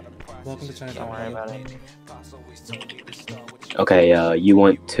 My bad. Welcome to China. don't worry about it. Okay, you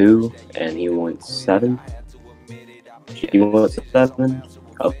want 2 and he wants 7. You want 7?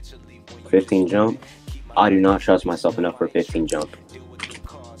 Oh, 15 jump. I do not trust myself enough for 15 jump.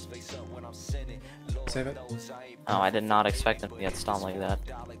 Save it. Oh, I did not expect him to get stomped like that.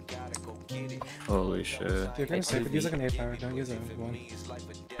 Holy shit. If you're gonna save it, use like an 8 power. Don't use a 1.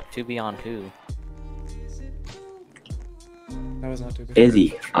 2B on who? That was not too good.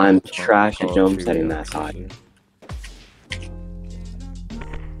 Izzy, I'm trash at jump setting that side.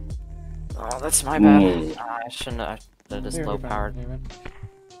 Oh, that's my bad. Mm. I shouldn't have. I just Here, low you're fine. powered. You're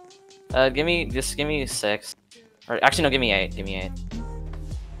fine. Give me 6. Or actually, no, give me 8. Give me 8.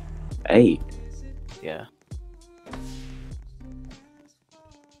 8. Yeah.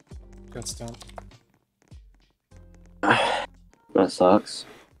 Got stumped. That sucks.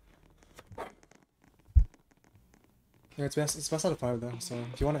 Yeah, it's best out of 5 though, so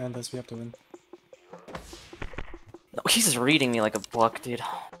if you want to end this, we have to win. No, he's just reading me like a book, dude.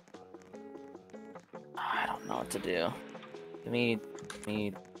 I don't know what to do. Give me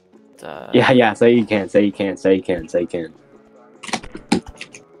Yeah, say you can, say you can, say you can, say you can.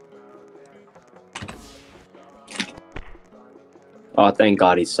 Oh, thank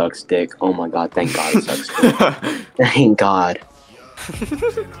God he sucks dick. Oh my God, thank God he sucks dick. Thank God.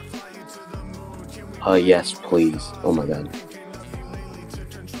 Oh, yes, please. Oh my God.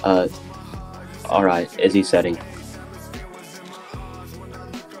 Alright, Izzy setting.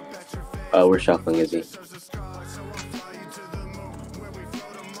 We're shuffling Izzy.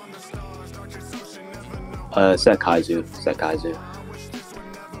 Set Kaizu. Set Kaizu.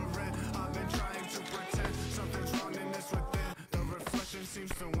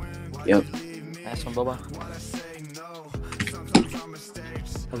 Yep. Nice one, Boba.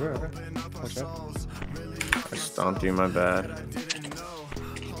 Over. Watch out. I stomped you, my bad.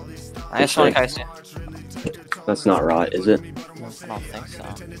 Nice one, Kaisu. That's not right, is it? I don't think so.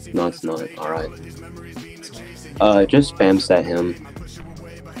 No, it's not. Alright. Just spam set him.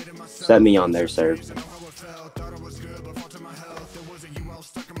 Set me on their serve.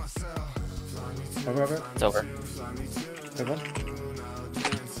 Over. It's over. Good one.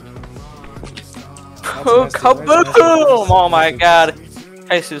 Oh, kaboom! Oh my God.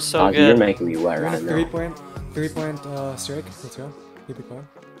 Kaisu's so Ozzy, you're good. making me wet right now. 3-point streak. Let's go. Keep it going.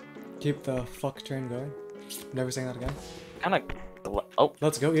 Keep the fuck train going. Never saying that again. Kinda. Oh,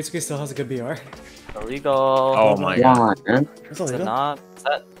 Let's go. Itsuki still has a good BR. illegal. Oh my God. Why, man? That's Is it illegal. not?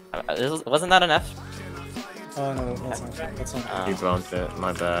 Wasn't that an F? Oh no, that's not. That's not. You bumped it.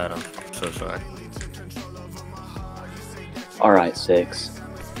 My bad. I'm so sorry. Alright, 6.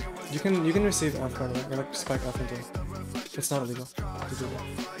 You can receive F card or like spike up into. It's not illegal to do that.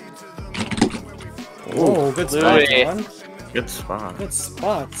 Oh, good spot, Louis. man. Good spot. Good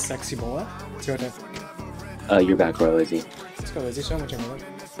spot, sexy boy. It's your turn. Your back row, Izzy. Let's go, Izzy. Show him what you're doing.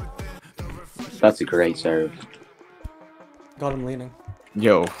 That's a great serve. Got him leaning.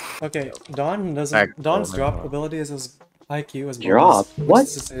 Yo. Okay, Dawn doesn't. Dawn's my drop God. ability is as IQ as Drop? bonus, What? which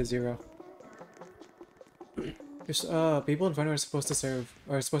is to say 0. People in front are supposed to serve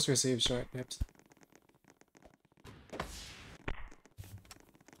are supposed to receive short hips.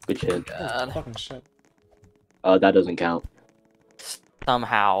 Good shit. God. Fucking shit. That doesn't count.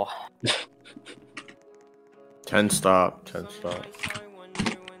 Somehow. 10 stop. 10 stop.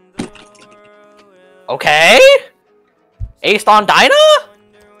 Okay. Aced on Dinah?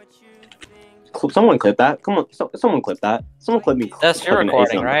 Someone clip that. Come on, someone clip that. Someone clip me. That's your clipping ace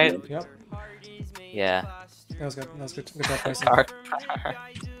recording, on right? Dinah. Yep. Yeah. That was good. That was good. Good job, Tyson.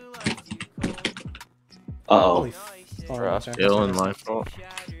 Uh-oh. Holy Rough. Still in my fault.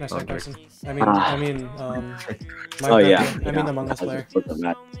 Nice try, Okay. Tyson. My Oh, yeah. Among Us player.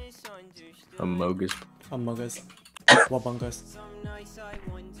 Among Us. Among Us. Wabungus.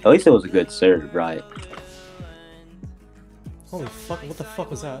 At least it was a good serve, right? Holy fuck, what the fuck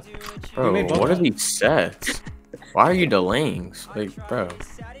was that? Bro, made both what are of- these sets? Why are you delaying? Like, bro.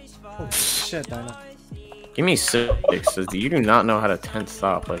 Holy shit, Dinah. Give me 6. You do not know how to 10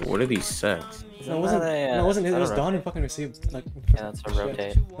 stop. Like, what are these sets? No, it wasn't. that a, No, it wasn't. is It that was a Dawn who fucking received. Like. Yeah, that's a shit.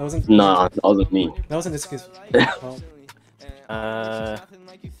 rotate. That wasn't. Nah, that wasn't me. That wasn't Itsuki's fault.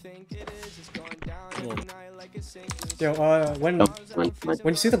 Yo, when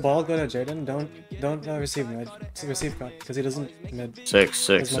you see the ball go to Jaden, don't receive mid. Receive cut because he doesn't mid 6.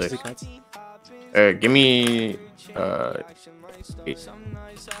 as much as he cuts. Give me 8.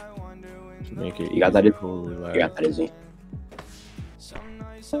 Make it You got that? You equally loud. got that, Izzy.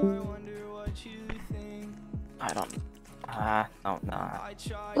 I don't. No, no.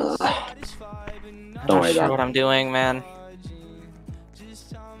 Don't I'm worry not sure about what it. I'm doing, man.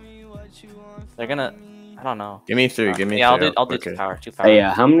 They're gonna. I don't know. Give me 3. Give me 3. Yeah, I'll do Okay. 2 power. 2 power. Hey,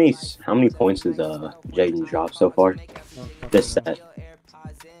 how many points has Jaden dropped so far? This set.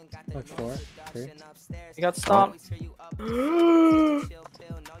 Like 4, 3. You got stomped.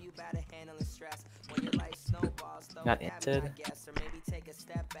 Got inted.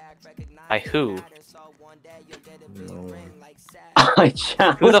 By who? No. I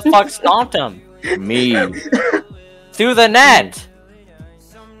challenge. Who the fuck stomped him? Me. Through the net.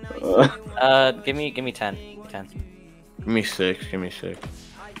 Uh, Give me 10. 10. Give me 6. Give me 6.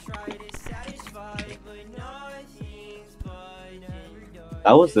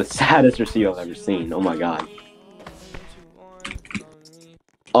 that was the saddest receive I've ever seen. Oh my god.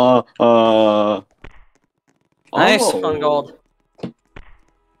 Nice Oh. one, gold.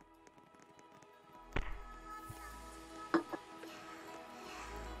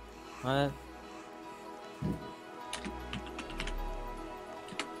 What?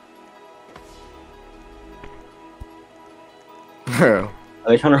 Bro. Are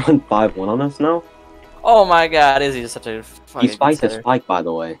they trying to run 5-1 on us now? Oh my god, Izzy is such a fucking He spiked his hitter. spike, by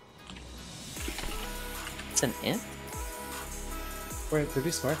the way. It's an int? Wait, did we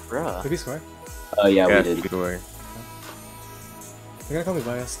score? Bruh. Did we score? Yeah, we Yeah, did. good work. You're gonna call me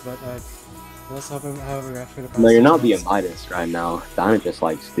biased, but let's have him have a ref for the past No, you're 6 not being months. biased right now. Donna just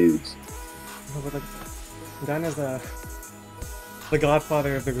likes dudes. No, but like, Dan is the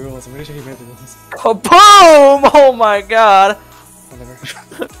godfather of the rules. I'm pretty sure he made the rules. Kaboom! Oh my god! Whatever.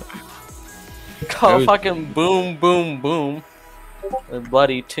 Oh, fucking boom, boom, boom. The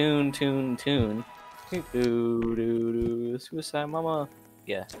bloody tune. Do, suicide mama.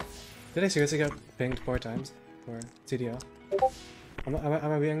 Yeah. Did I seriously get pinged 4 times for CDL? Am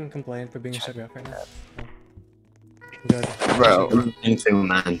I being complained for being a shit ref right now? No. Good. Bro. I'm being pinged too,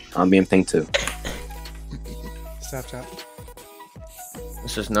 man. I'm being pinged too. Snapchat.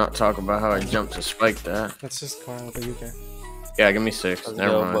 Let's just not talk about how I jumped to spike that. That's just Carl with the UK. Yeah, give me 6. Let's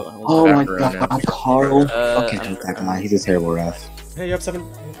Never go, mind. but- Oh my Backrow now. god, Carl. Uh, Fucking hate that guy. He's a terrible ref. Hey, you have 7.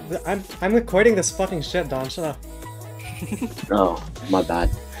 I'm recording this fucking shit, Don. Shut up. Oh, my bad.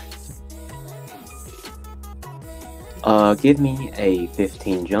 Give me a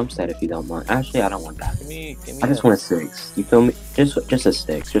 15 jump set if you don't mind. Actually, I don't want that. Give me I just want a 6. You feel me? Just a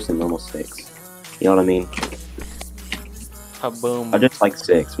 6. Just a normal 6. You know what I mean? Kaboom. I just like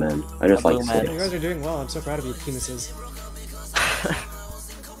 6, man. I just like Kaboom, man. You 6. guys are doing well. I'm so proud of you, penises.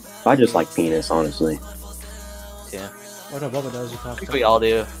 I just like penis, honestly. Yeah. Oh no, Bubba does. You I talk. think we all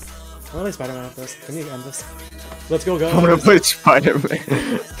do. I'm only Spider-Man at this. Can you end this? Let's go, guys. I'm gonna put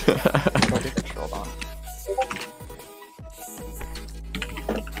Spider-Man. Hold on.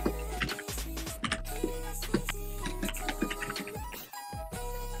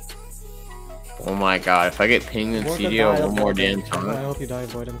 Oh my god, if I get pinged in Void can CDL die, one more okay. damn I time. hope you die,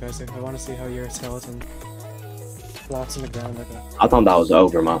 Void him, guys. I want to see how your skeleton flops in the ground like that. I thought that was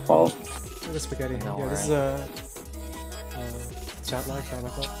over, my fault. Look at the spaghetti. No Yeah, this is a chat lag, sorry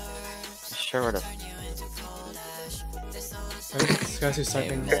about that. Sure would have. This guy's who's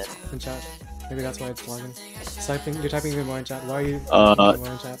typing man. in chat. Maybe that's why it's lagging. You're typing even more in chat. Why are you Uh, typing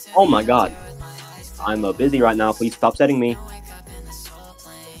more in chat? Oh my god. I'm busy right now. Please stop setting me.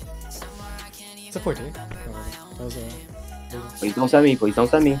 It's a 14. Oh, that was a... Please don't set me. Please don't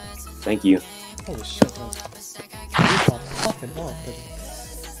set me. Thank you. Holy shit, man. You popped fucking off, didn't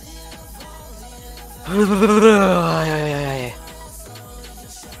you?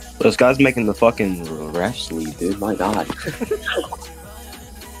 This guy's making the fucking refs lead, dude. My god.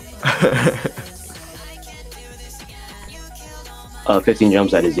 15 jump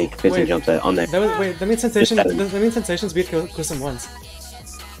set, Izzy. 15 Wait. jump set on there. That means Sensation. Just That means Sensations beat Kusum once.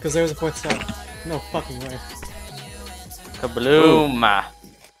 Because there was a 4th step. No fucking way. Kabloom.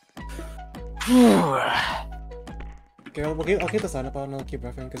 Okay, I'll keep this lineup out and I'll keep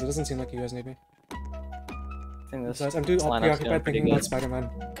referring because it doesn't seem like you guys need me. I think this Besides, I'm too lineup's preoccupied pretty thinking about good. Spider-Man.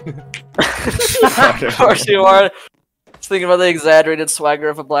 Of course you are. Just thinking about the exaggerated swagger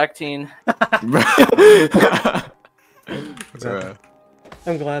of a black teen. Exactly.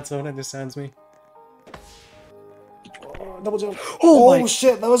 I'm glad someone understands me. Oh, double jump. Oh my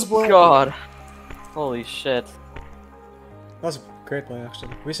shit, that was blown. God. Holy shit. That was a great play,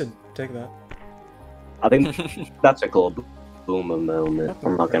 actually. We should take that. I think that's a cool boom moment.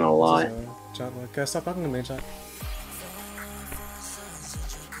 I'm not gonna lie. This is a chat lag. Guys, stop talking to main chat.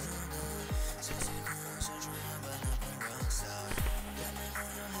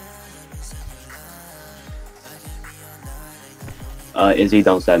 Izzy,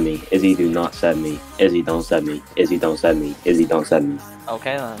 don't set me. Izzy, do not set me. Izzy, don't set me. Izzy, don't set me. Izzy, don't set me.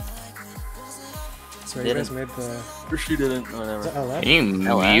 Okay then. So you guys made the... She didn't. Is Whatever. that LF? Can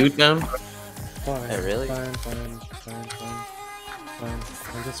you mute them? Fine. Hey, really? Fine.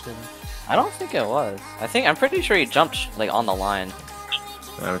 I'm just kidding. I don't think it was. I'm pretty sure he jumped like on the line.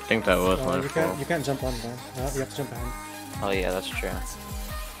 I would think that was my You fault. can't jump on there. You have to jump behind. Oh yeah, that's true.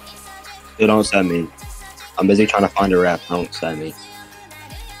 Dude, don't set me. I'm busy trying to find a ref. Don't set me.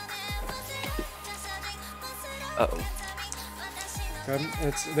 Uh oh.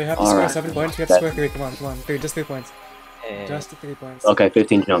 They have to All score right. 7 points. We have to score 3. Come on. 3. Just 3 points. Hey. Just 3 points. Okay,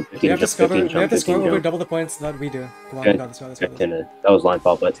 15 jump. 15 We have to jump. score. 15 We have jump. to score 15 over jump. double the points that we do. Come on, Good. we got this. Two antenna. That was line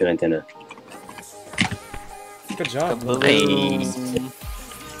fault, but 2 antenna. Good job. Kaboom.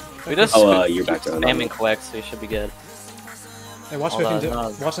 We just You're back there. spamming quick, so we should be good. Hey, watch Hold on, 15J.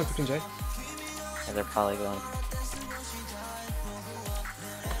 no. Watch them 15J. Yeah, they're probably going.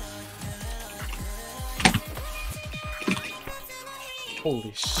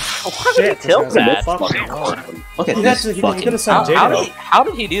 Holy shit. Why did he tilt this guy's that? fucking- Look at He this actually- he fucking. could've said Jaden. How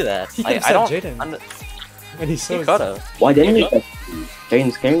did he do that? He I could've said don't. Jaden. And he's so... He could have. Why didn't he?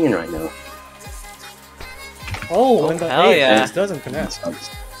 Jaden's carrying right now. Oh, and the hell 8 yeah. just doesn't connect.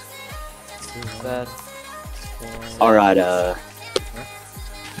 That All right.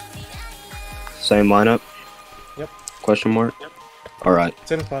 Same lineup. Yep. Question mark. Yep. All right.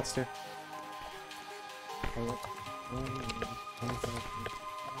 Same spots too.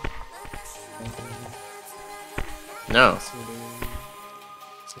 No.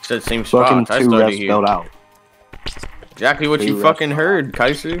 It said same Fucking spot. I two started refs here. spelled out. Exactly what you Two fucking refs. heard,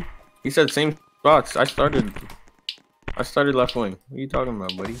 Kaisu. He said same spots. I started left wing. What are you talking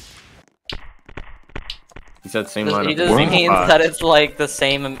about, buddy? He said same lineup. He just same means spots. that it's like the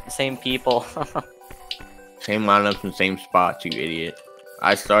same people. Same lineups and same spots, you idiot.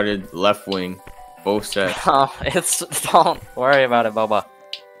 I started left wing, both sets. Oh, don't worry about it, Boba.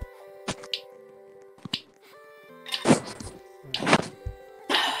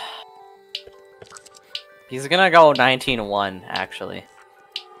 He's gonna go 19-1, actually.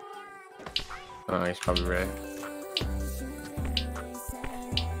 Oh, he's probably right.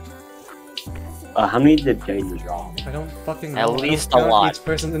 How many did Jaden draw? I don't fucking know. At I don't least a count lot. Each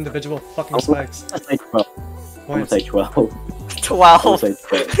person's individual fucking I'm spikes. gonna say 12. I'm gonna say 12. 12. I'm gonna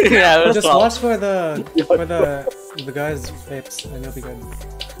say 12. Yeah, it was Just 12. watch for the guy's apes and you'll be good.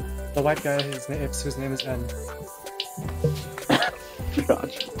 The white guy, his apes, whose name is N.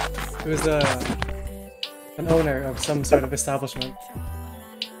 Gosh. He was an owner of some sort of establishment.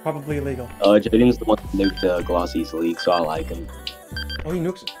 Probably illegal. Jaden's the one who nuked Glossy's league, so I like him. Oh, he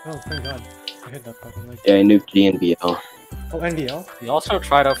nuked. Oh, thank God. I hit that fucking league. Yeah, he nuked GNBL. Oh, NBL? He also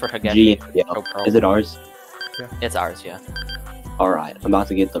tried out for Hageshi. GNBL. Is it ours? It's ours, yeah. Alright, I'm about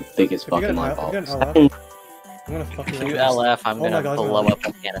to get the biggest If you get fucking an light L- if you bulb. get an LF, I'm gonna fuck you If you up. LF, I'm Oh my gonna God, blow no. up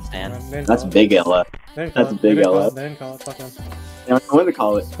Afghanistan. They didn't That's call it. big LF. They didn't call That's it. big They didn't call LF. it. They didn't call it. Fuck them. Yeah, I'm going to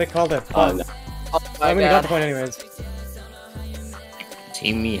call it. They called it. Oh, no. Oh I mean, you got the point anyways.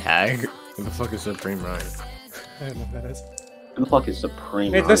 Team me hag? Who the fuck is Supreme Ryan? I don't know what that is. Who the fuck is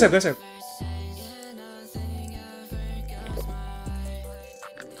Supreme? Hey, this it.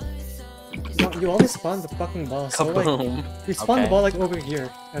 No, you always spawn the fucking ball, so like, Kaboom. you spawn the Okay. ball like over here,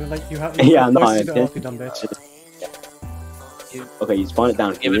 and like you have. Yeah, no, force I you to did. LF, you dumb bitch. Okay, you spawn it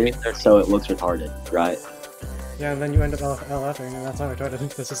down Giving me here, 13. so it looks retarded, right? Yeah, and then you end up LFing, and that's not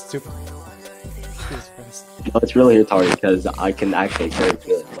retarded. This is stupid. Jesus Christ. No, it's really retarded because I can actually very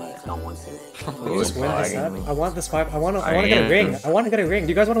good, but I don't want to. You just win this set. me. I want this 5. I want to I get a am. ring. I want to get a ring. Do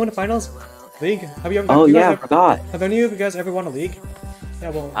you guys want to win the finals? League? Have you ever? Oh you guys yeah, I ever- forgot. Have any of you guys ever won a league? Yeah,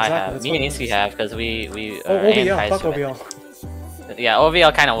 well, I exactly, have. that's Me what and it Iski is. have, because we Oh, and OVL. Fuck Kaisu. OVL. Yeah,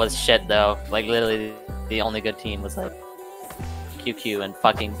 OVL kind of was shit though. Like literally, the only good team was like QQ and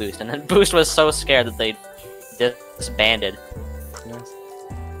fucking Boost, and then Boost was so scared that they disbanded. Nice.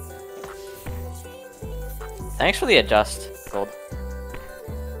 Thanks for the adjust, Gold.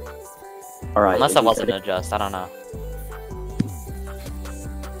 Alright. Unless that wasn't an adjust, I don't know.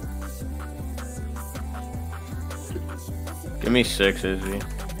 Give me 6, Izzy.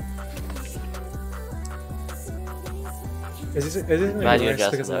 Is this gonna Glad do you worse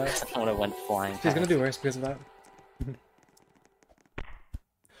adjusted because though, of 'cause that? I would have went flying. He's gonna past. do worse because of that.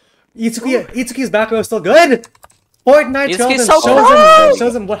 Itsuki's back row is still good. Fortnite Itsuki's shows so him, good!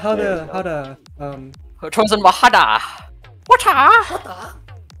 shows him what how There to Chosen Wahada! Wata!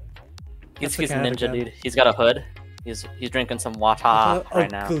 That's the Itsuki's Canada ninja, jam. dude. He's got a hood. He's drinking some Wata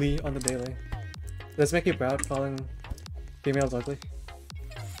right now. ugly on the daily. Does this make you proud calling females ugly?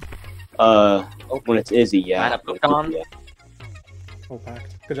 When it's Izzy, yeah. Kinda pooped on. Yeah. Oh,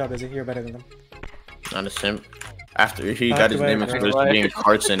 packed. Good job, Izzy. You're better than them. Not a simp. After he Back got his away, name back exposed away. to being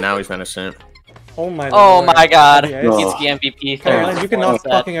Carson, now he's not a simp. Oh my. Oh lord. my god! Yeah, No. it's- Itsuki MVP. Airline, you cannot What's that?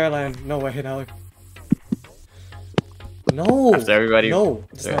 fucking airline. No way, no. No. After everybody. No.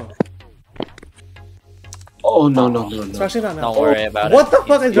 Just Yeah. no. Oh no no no no! Especially not now. Don't worry about What it. the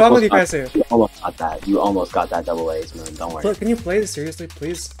fuck is wrong with you guys here? You almost got that. You almost got that double A's, man. Don't worry. Look, can you play this seriously,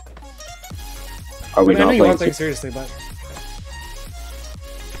 please? Are we I mean, I know not you want playing? things seriously, but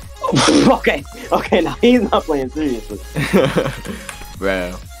Okay, okay. Now he's not playing seriously.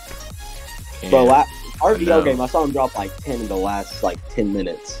 Bro. But our I video know. game, I saw him drop like 10 in the last like 10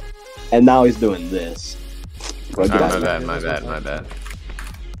 minutes, and now he's doing this. Bro, get out My of here. my bad.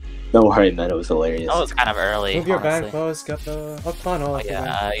 Don't worry, man. It was hilarious. That was kind of early. move your honestly. band close, get the up on all Oh, of the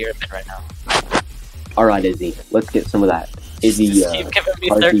yeah, you're a bit right now. All right, Izzy. Let's get some of that. Izzy, Just keep giving me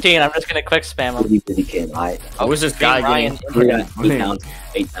Hardy. 13. I'm just gonna quick spam him. Izzy can. I What was this guy Ryan. getting?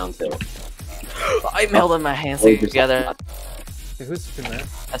 8 down hill. I melded my hands Oh, you're together. Okay, who's doing that?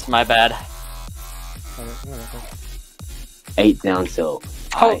 That's my bad. Oh, whatever. 8 down hill.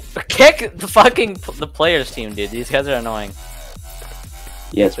 Oh, kick the fucking the players team, dude. These guys are annoying.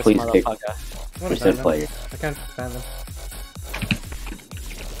 Yes, This please pick motherfucker. I wanna ban percent them. player. I can't ban them.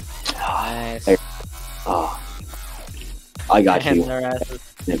 Nice. Hey. Oh, I got And you. their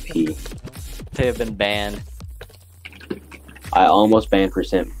asses. P. They have been banned. I almost banned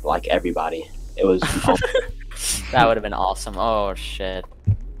percent like everybody. It was That would have been awesome. Oh shit.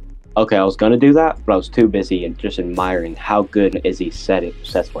 okay. I was gonna do that, but I was too busy and just admiring how good Izzy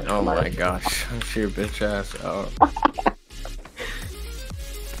sets went. Oh my gosh. Shut your bitch ass up.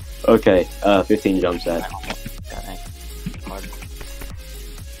 Okay, 15 jump set.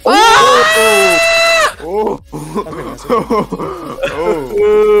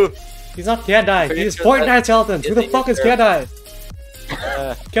 He's not Kedai. He's Fortnite skeletons. Who the fuck is Kedai?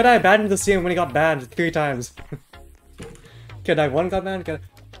 Kedai abandoned the scene when he got banned 3 times. Kedai 1 got banned.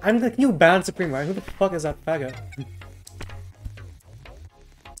 I'm like, you banned Supreme, right? Who the fuck is that faggot?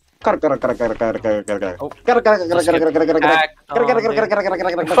 What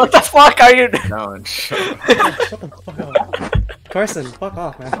the fuck are you doing? No, Shut the fuck up. Carson, fuck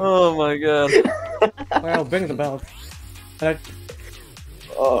off, man. Oh my god. Alright, I'll bring the belt. And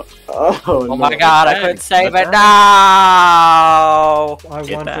Oh my god, I couldn't save it. No! I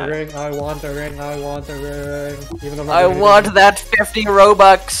want the ring, I want the ring, I want the ring. Even though I'm not I doing want that 50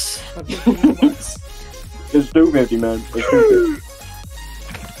 Robux. anything. It's 250, man. It's 250.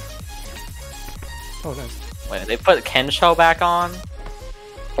 Oh, nice. Wait, they put Kensho back on?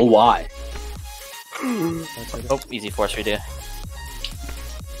 Why? Oh, easy force redo.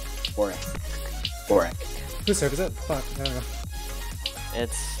 4x. Whose serve is it? Fuck, I don't know.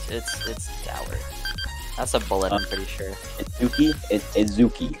 It's Dower. That's a bullet, I'm pretty sure. It's Zuki. It's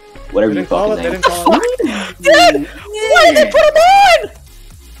Zuki. Whatever They you didn't call fucking it, they name. didn't call it. Dude! Why did they put him on?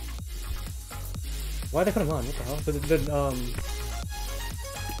 Why'd they put him on? What the hell?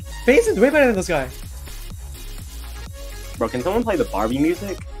 FaZe is way better than this guy. Bro, can someone play the Barbie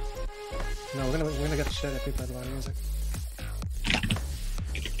music? No, we're gonna get the shit if we play the line music.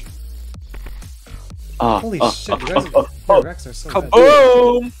 Holy shit, you guys your Rex are so bad.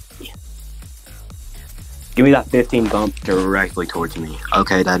 Kaboom! Give me that 15 bump directly towards me.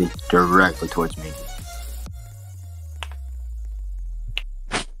 Okay, daddy. Directly towards me.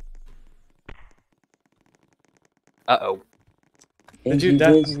 Uh-oh. Did you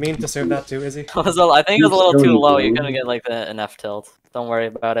mean to serve that too, Izzy? I think it was a little too low. You're gonna get like an F tilt. Don't worry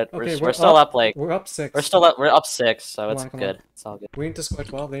about it. Okay, We're still up like we're up 6. we're up 6, so Come it's on, come good. on. It's all good. We need to score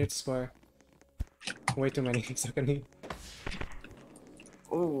 12, they need to score way too many, so can he?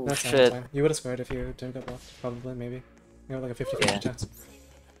 Ooh, That's shit. fine. You would have scored if you didn't get blocked, probably, maybe. You have like a 50-50 Yeah. chance.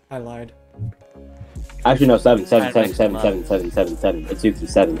 I lied. Actually, no, 7. It's Trying Zuki to mix them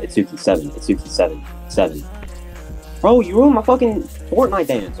 7. It's Zuki 7. Bro, you ruined my fucking Fortnite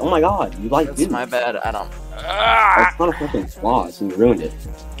dance. Oh my god, you like That's dude. my bad. I don't. That's not a fucking flaw, so you ruined it.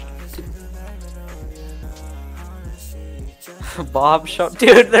 Bob show,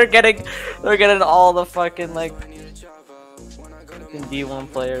 dude. They're getting all the fucking like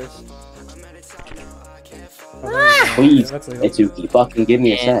D1 players. Please, That's legal. Itsuki, fucking give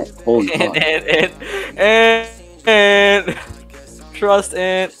me a set. Holy fuck. And trust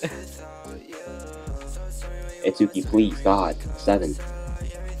it. Itsuki, please, God. 7.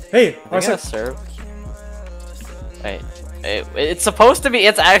 Hey, Are our gonna serve? Wait, it's supposed to be.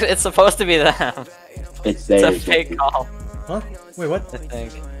 It's supposed to be them. It's It's there. a fake call. Huh? Wait, what? I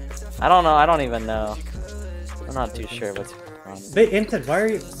think. I don't know. I don't even know. I'm not too sure what's going on. They inted, why are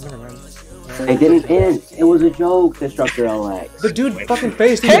you? Never mind. It didn't end. It was a joke, Destructor LX. The dude fucking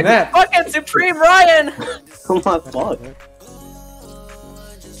faced even that! Fucking Supreme Ryan. Oh my fuck.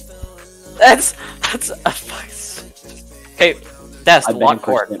 That's a fuck. Okay, Dest, I've been lock in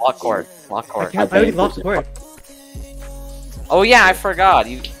court, first lock step court, lock I court. can't, I already locked court. Oh yeah, I forgot.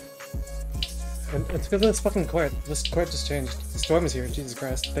 You. And it's because of this fucking court. This court just changed. The storm is here, Jesus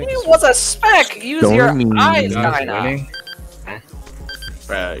Christ. Thank you, It was a spec. Use your eyes, kinda.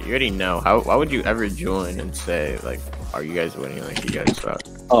 Bruh, you already know. Why would you ever join and say, like, are you guys winning? Like, you guys suck.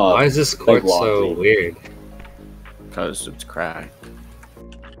 Why is this court so weird? Because it's cracked.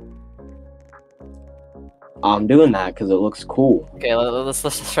 I'm doing that because it looks cool. Okay, let's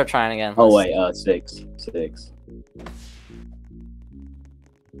start trying again. Oh wait, 6.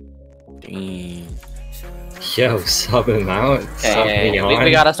 Damn. Yo, sub him out. Sub Okay, me we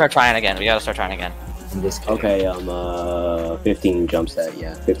on. gotta start trying again. We gotta start trying again. I'm just kidding. Okay, 15 jump set.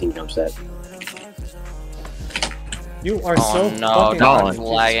 Yeah, 15 jump set. You are Oh, so no, fucking Don. Jesus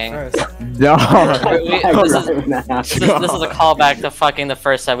Lagging. Christ. No. This is a callback to fucking the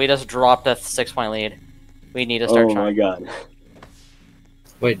first set. We just dropped a 6-point lead. We need to start Oh my trying. god.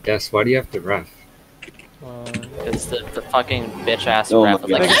 Wait, Des, why do you have to ref? It's the fucking bitch ass Oh ref. my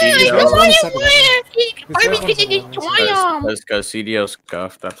Like, God. Hey, "Hey, you guys what wanna do you step it up? want?" Because CDL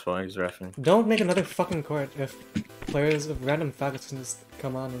scuffed, that's why he's reffing. Don't make another fucking court if players of random faggots can just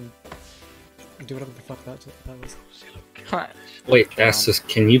come on and do whatever the fuck that was. Wait, that's just.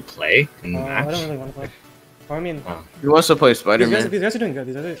 Can you play in the match? I don't really want to play. Or, I mean, He wants to play Spider-Man. these guys are doing good.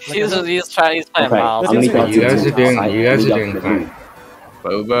 These guys are, He's playing well. How many You guys are doing fine.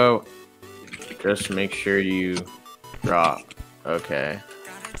 Bobo, just make sure you drop. Okay.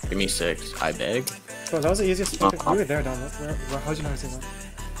 Give me 6, I beg. Bro, that was the easiest fucking. You were there, Don. How'd you know how to say that?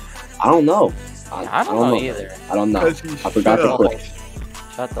 I don't know. I don't know either. I don't know. I forgot to click.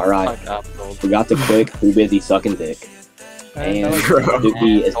 Shut the Alright. fuck up, Gold. Forgot to click. Too busy sucking dick. And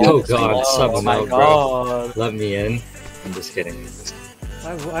Dookie is Oh not the god, same. sub Oh him my out, bro. god. Let me in. I'm just kidding.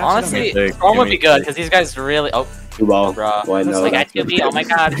 Honestly, Give me Chrome would be six. good because these guys really. Oh, Too well. bruh. Boy, no, Like, I that's could be. Oh my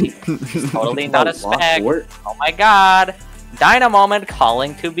god. He's totally not a lost spec. work. Oh my god. Dyna moment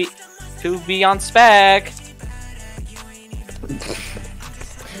calling to be on spec.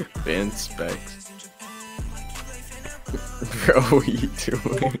 Ban specs. Bro, what are you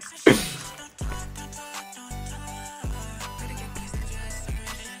doing?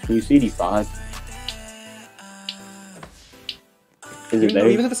 Can you see D5? Is it Even there?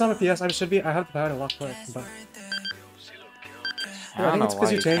 if it's not a PS, I have the power to lock court, but. I I don't think it's know because why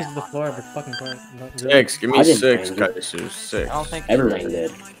you you changed can't. the floor of the fucking court. 6, give I me didn't 6, change it. Kaisu, 6. I don't think you Everyone did.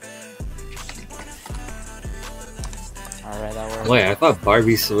 did. Alright, that works. Wait, I thought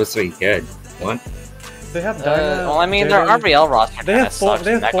Barbie's supposed to be good. What? They have Dyna. Well, I mean, their Jaden. RBL roster They kinda have four- sucks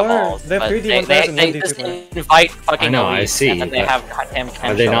they have Mecha four- Balls, they have but 3D1 they players and one just D2 invite fucking I know, I elites, see, and then they but have him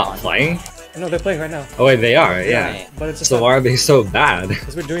Are they not on. playing? No, they're playing right now. Oh wait, they are, yeah. Right. But it's just So why are they so bad?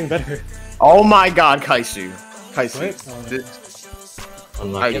 because we're doing better. Oh my god, Kaisu. Wait. Kaisu. Oh, I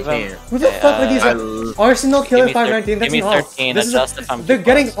Unlucky. Give them- can't. Who the fuck are these? I Arsenal Killer Give me 519. That's give me an alt. 13, This is adjust if I'm they're too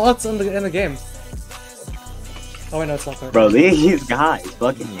getting close. alts in the game. Oh wait, no, it's not clear. Bro, these guys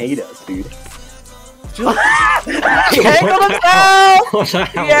fucking hate us, dude. He angled himself! What the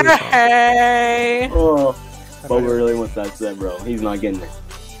hell is that? Yay! Oh, Boba really wants that set, bro. He's not getting it.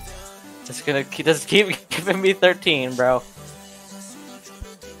 Just keep giving me 13, bro.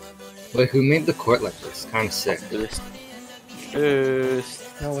 Wait, who made the court like this? Kind of sick. Boost.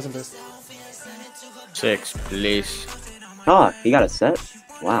 No, it wasn't this. 6, please. Ah, he got a set?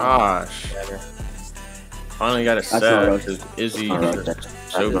 Wow. Gosh. Finally got a That's not set right. because Izzy That's not is right. so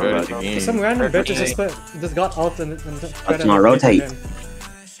That's not good right. at the game. Some random Perfect. bitches just got alt and That's not rotate.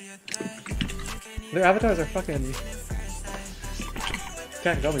 Their avatars are fucking.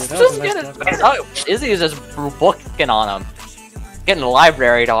 Can't go with it. That Just was a get nice it. block. Oh, Izzy is just booking on him. Getting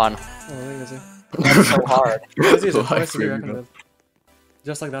libraried on. Oh, look at Izzy. That's so hard. Izzy is a force to be Library, reckoned bro. with.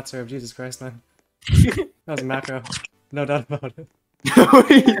 Just like that serve. Jesus Christ, man. That was a macro. No doubt about it.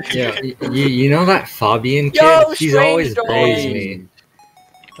 Yeah, you know that Fabian kid? Yo, He's strange always dog. bullies me.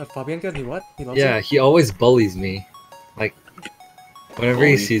 That Fabian kid, he what? He loves Yeah, you? he always bullies me. Like, whenever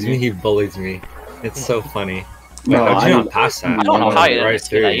he Bullies sees you? me, he bullies me. It's so funny. Wait, No, how'd I you didn't- not pass that? I don't know how you Right didn't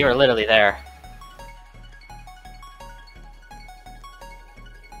see that. through. You were literally there.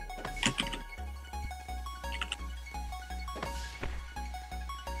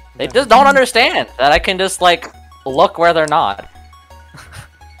 They just don't understand that I can just like look where they're not.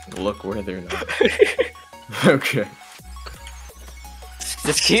 Look where they're not. Okay.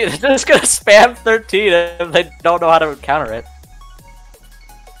 Just gonna spam 13 if they don't know how to counter it.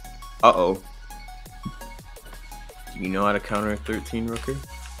 Uh-oh. Do you know how to counter a 13, Rooker?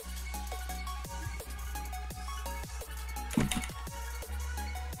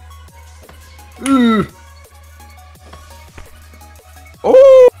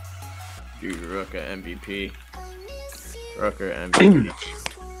 Oh! Dude, Rooker MVP. Rooker MVP.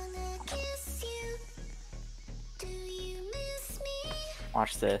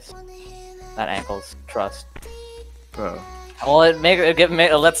 Watch this. That ankles trust. Bro. Well, it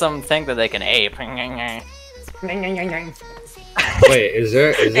lets them think that they can ape. Wait, is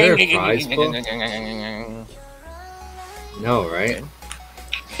there a prize pool? No, right?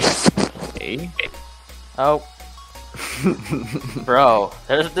 Hey? Oh, bro,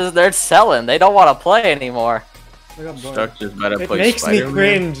 they're selling. They don't want to play anymore. Look how boring. Stuck just better It play makes me Spider-Man.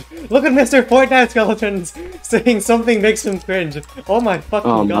 cringe. Look at Mr. Fortnite Skeletons saying something makes him cringe. Oh my fucking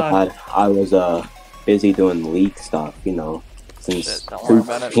Oh my god. god. I was busy doing league stuff, you know. Since Shit, don't worry two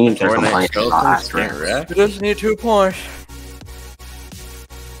about it. teams are Fortnite complaining about skeletons can't Astros. wreck. You just need 2 points.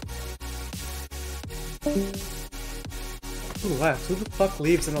 Who left? Who the fuck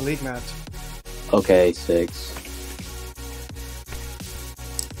leaves in a league match? Okay, 6.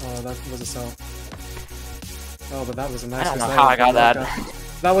 Oh, that was a sell. Oh, but that was a nice I don't know result. how I got that.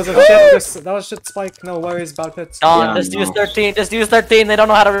 That was a shit. That was shit spike. No worries about it. Don, just use 13. Just use 13. They don't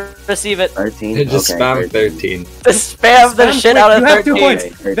know how to receive it. 13. Just Okay, spam 13. Just spam the shit out of You have 2 13. points.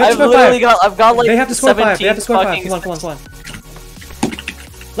 Okay, They have to I've score 5. literally got like They have to score 5. They have to score 5. fucking- Come on.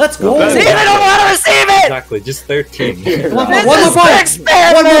 Let's go. Okay. See, they don't know how to receive it! Exactly, just 13. Come on, This one is more point.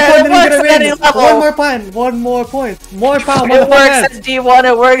 expand, One more man. point. It Then you works get at a any win. level. One more point. One more point. More power. It works in D1,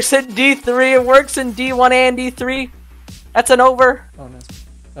 it works in D3, it works in D1 and D3. That's an over. Oh, nice.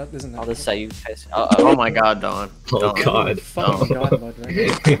 That isn't. I'll just say you guys. Oh my god, Don. Oh Don. god. Fucking god, bud,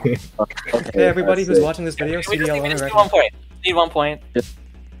 right? Okay, Hey, everybody that's who's it. watching this video, We just CDL need owner, right? 1 point. Need 1 point.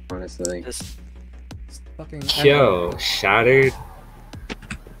 Honestly. Just Fucking Yo, shattered.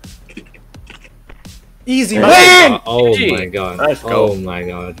 easy Win! win. Oh GG. my god. Let's go. Oh my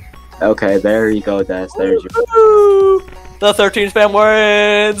god. Okay, there you go, Des. There's your. Woo! The 13 spam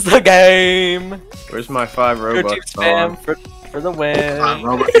wins the game. Where's my 5 13 Robux, spam Don? for the win.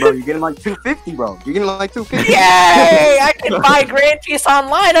 Bro, you're getting like 250, bro. You're getting like 250. Yay! I can buy Grand Piece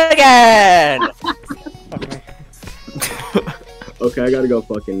Online again. Fuck me. Okay, I gotta go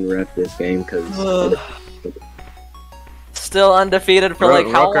fucking rep this game because. Still undefeated for like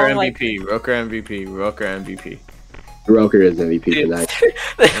how Roker long? Like, MVP, Roker MVP, Roker MVP. Roker is MVP for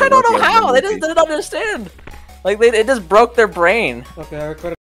that. I don't know how. They just didn't understand. Like it just broke their brain. Okay, I recorded.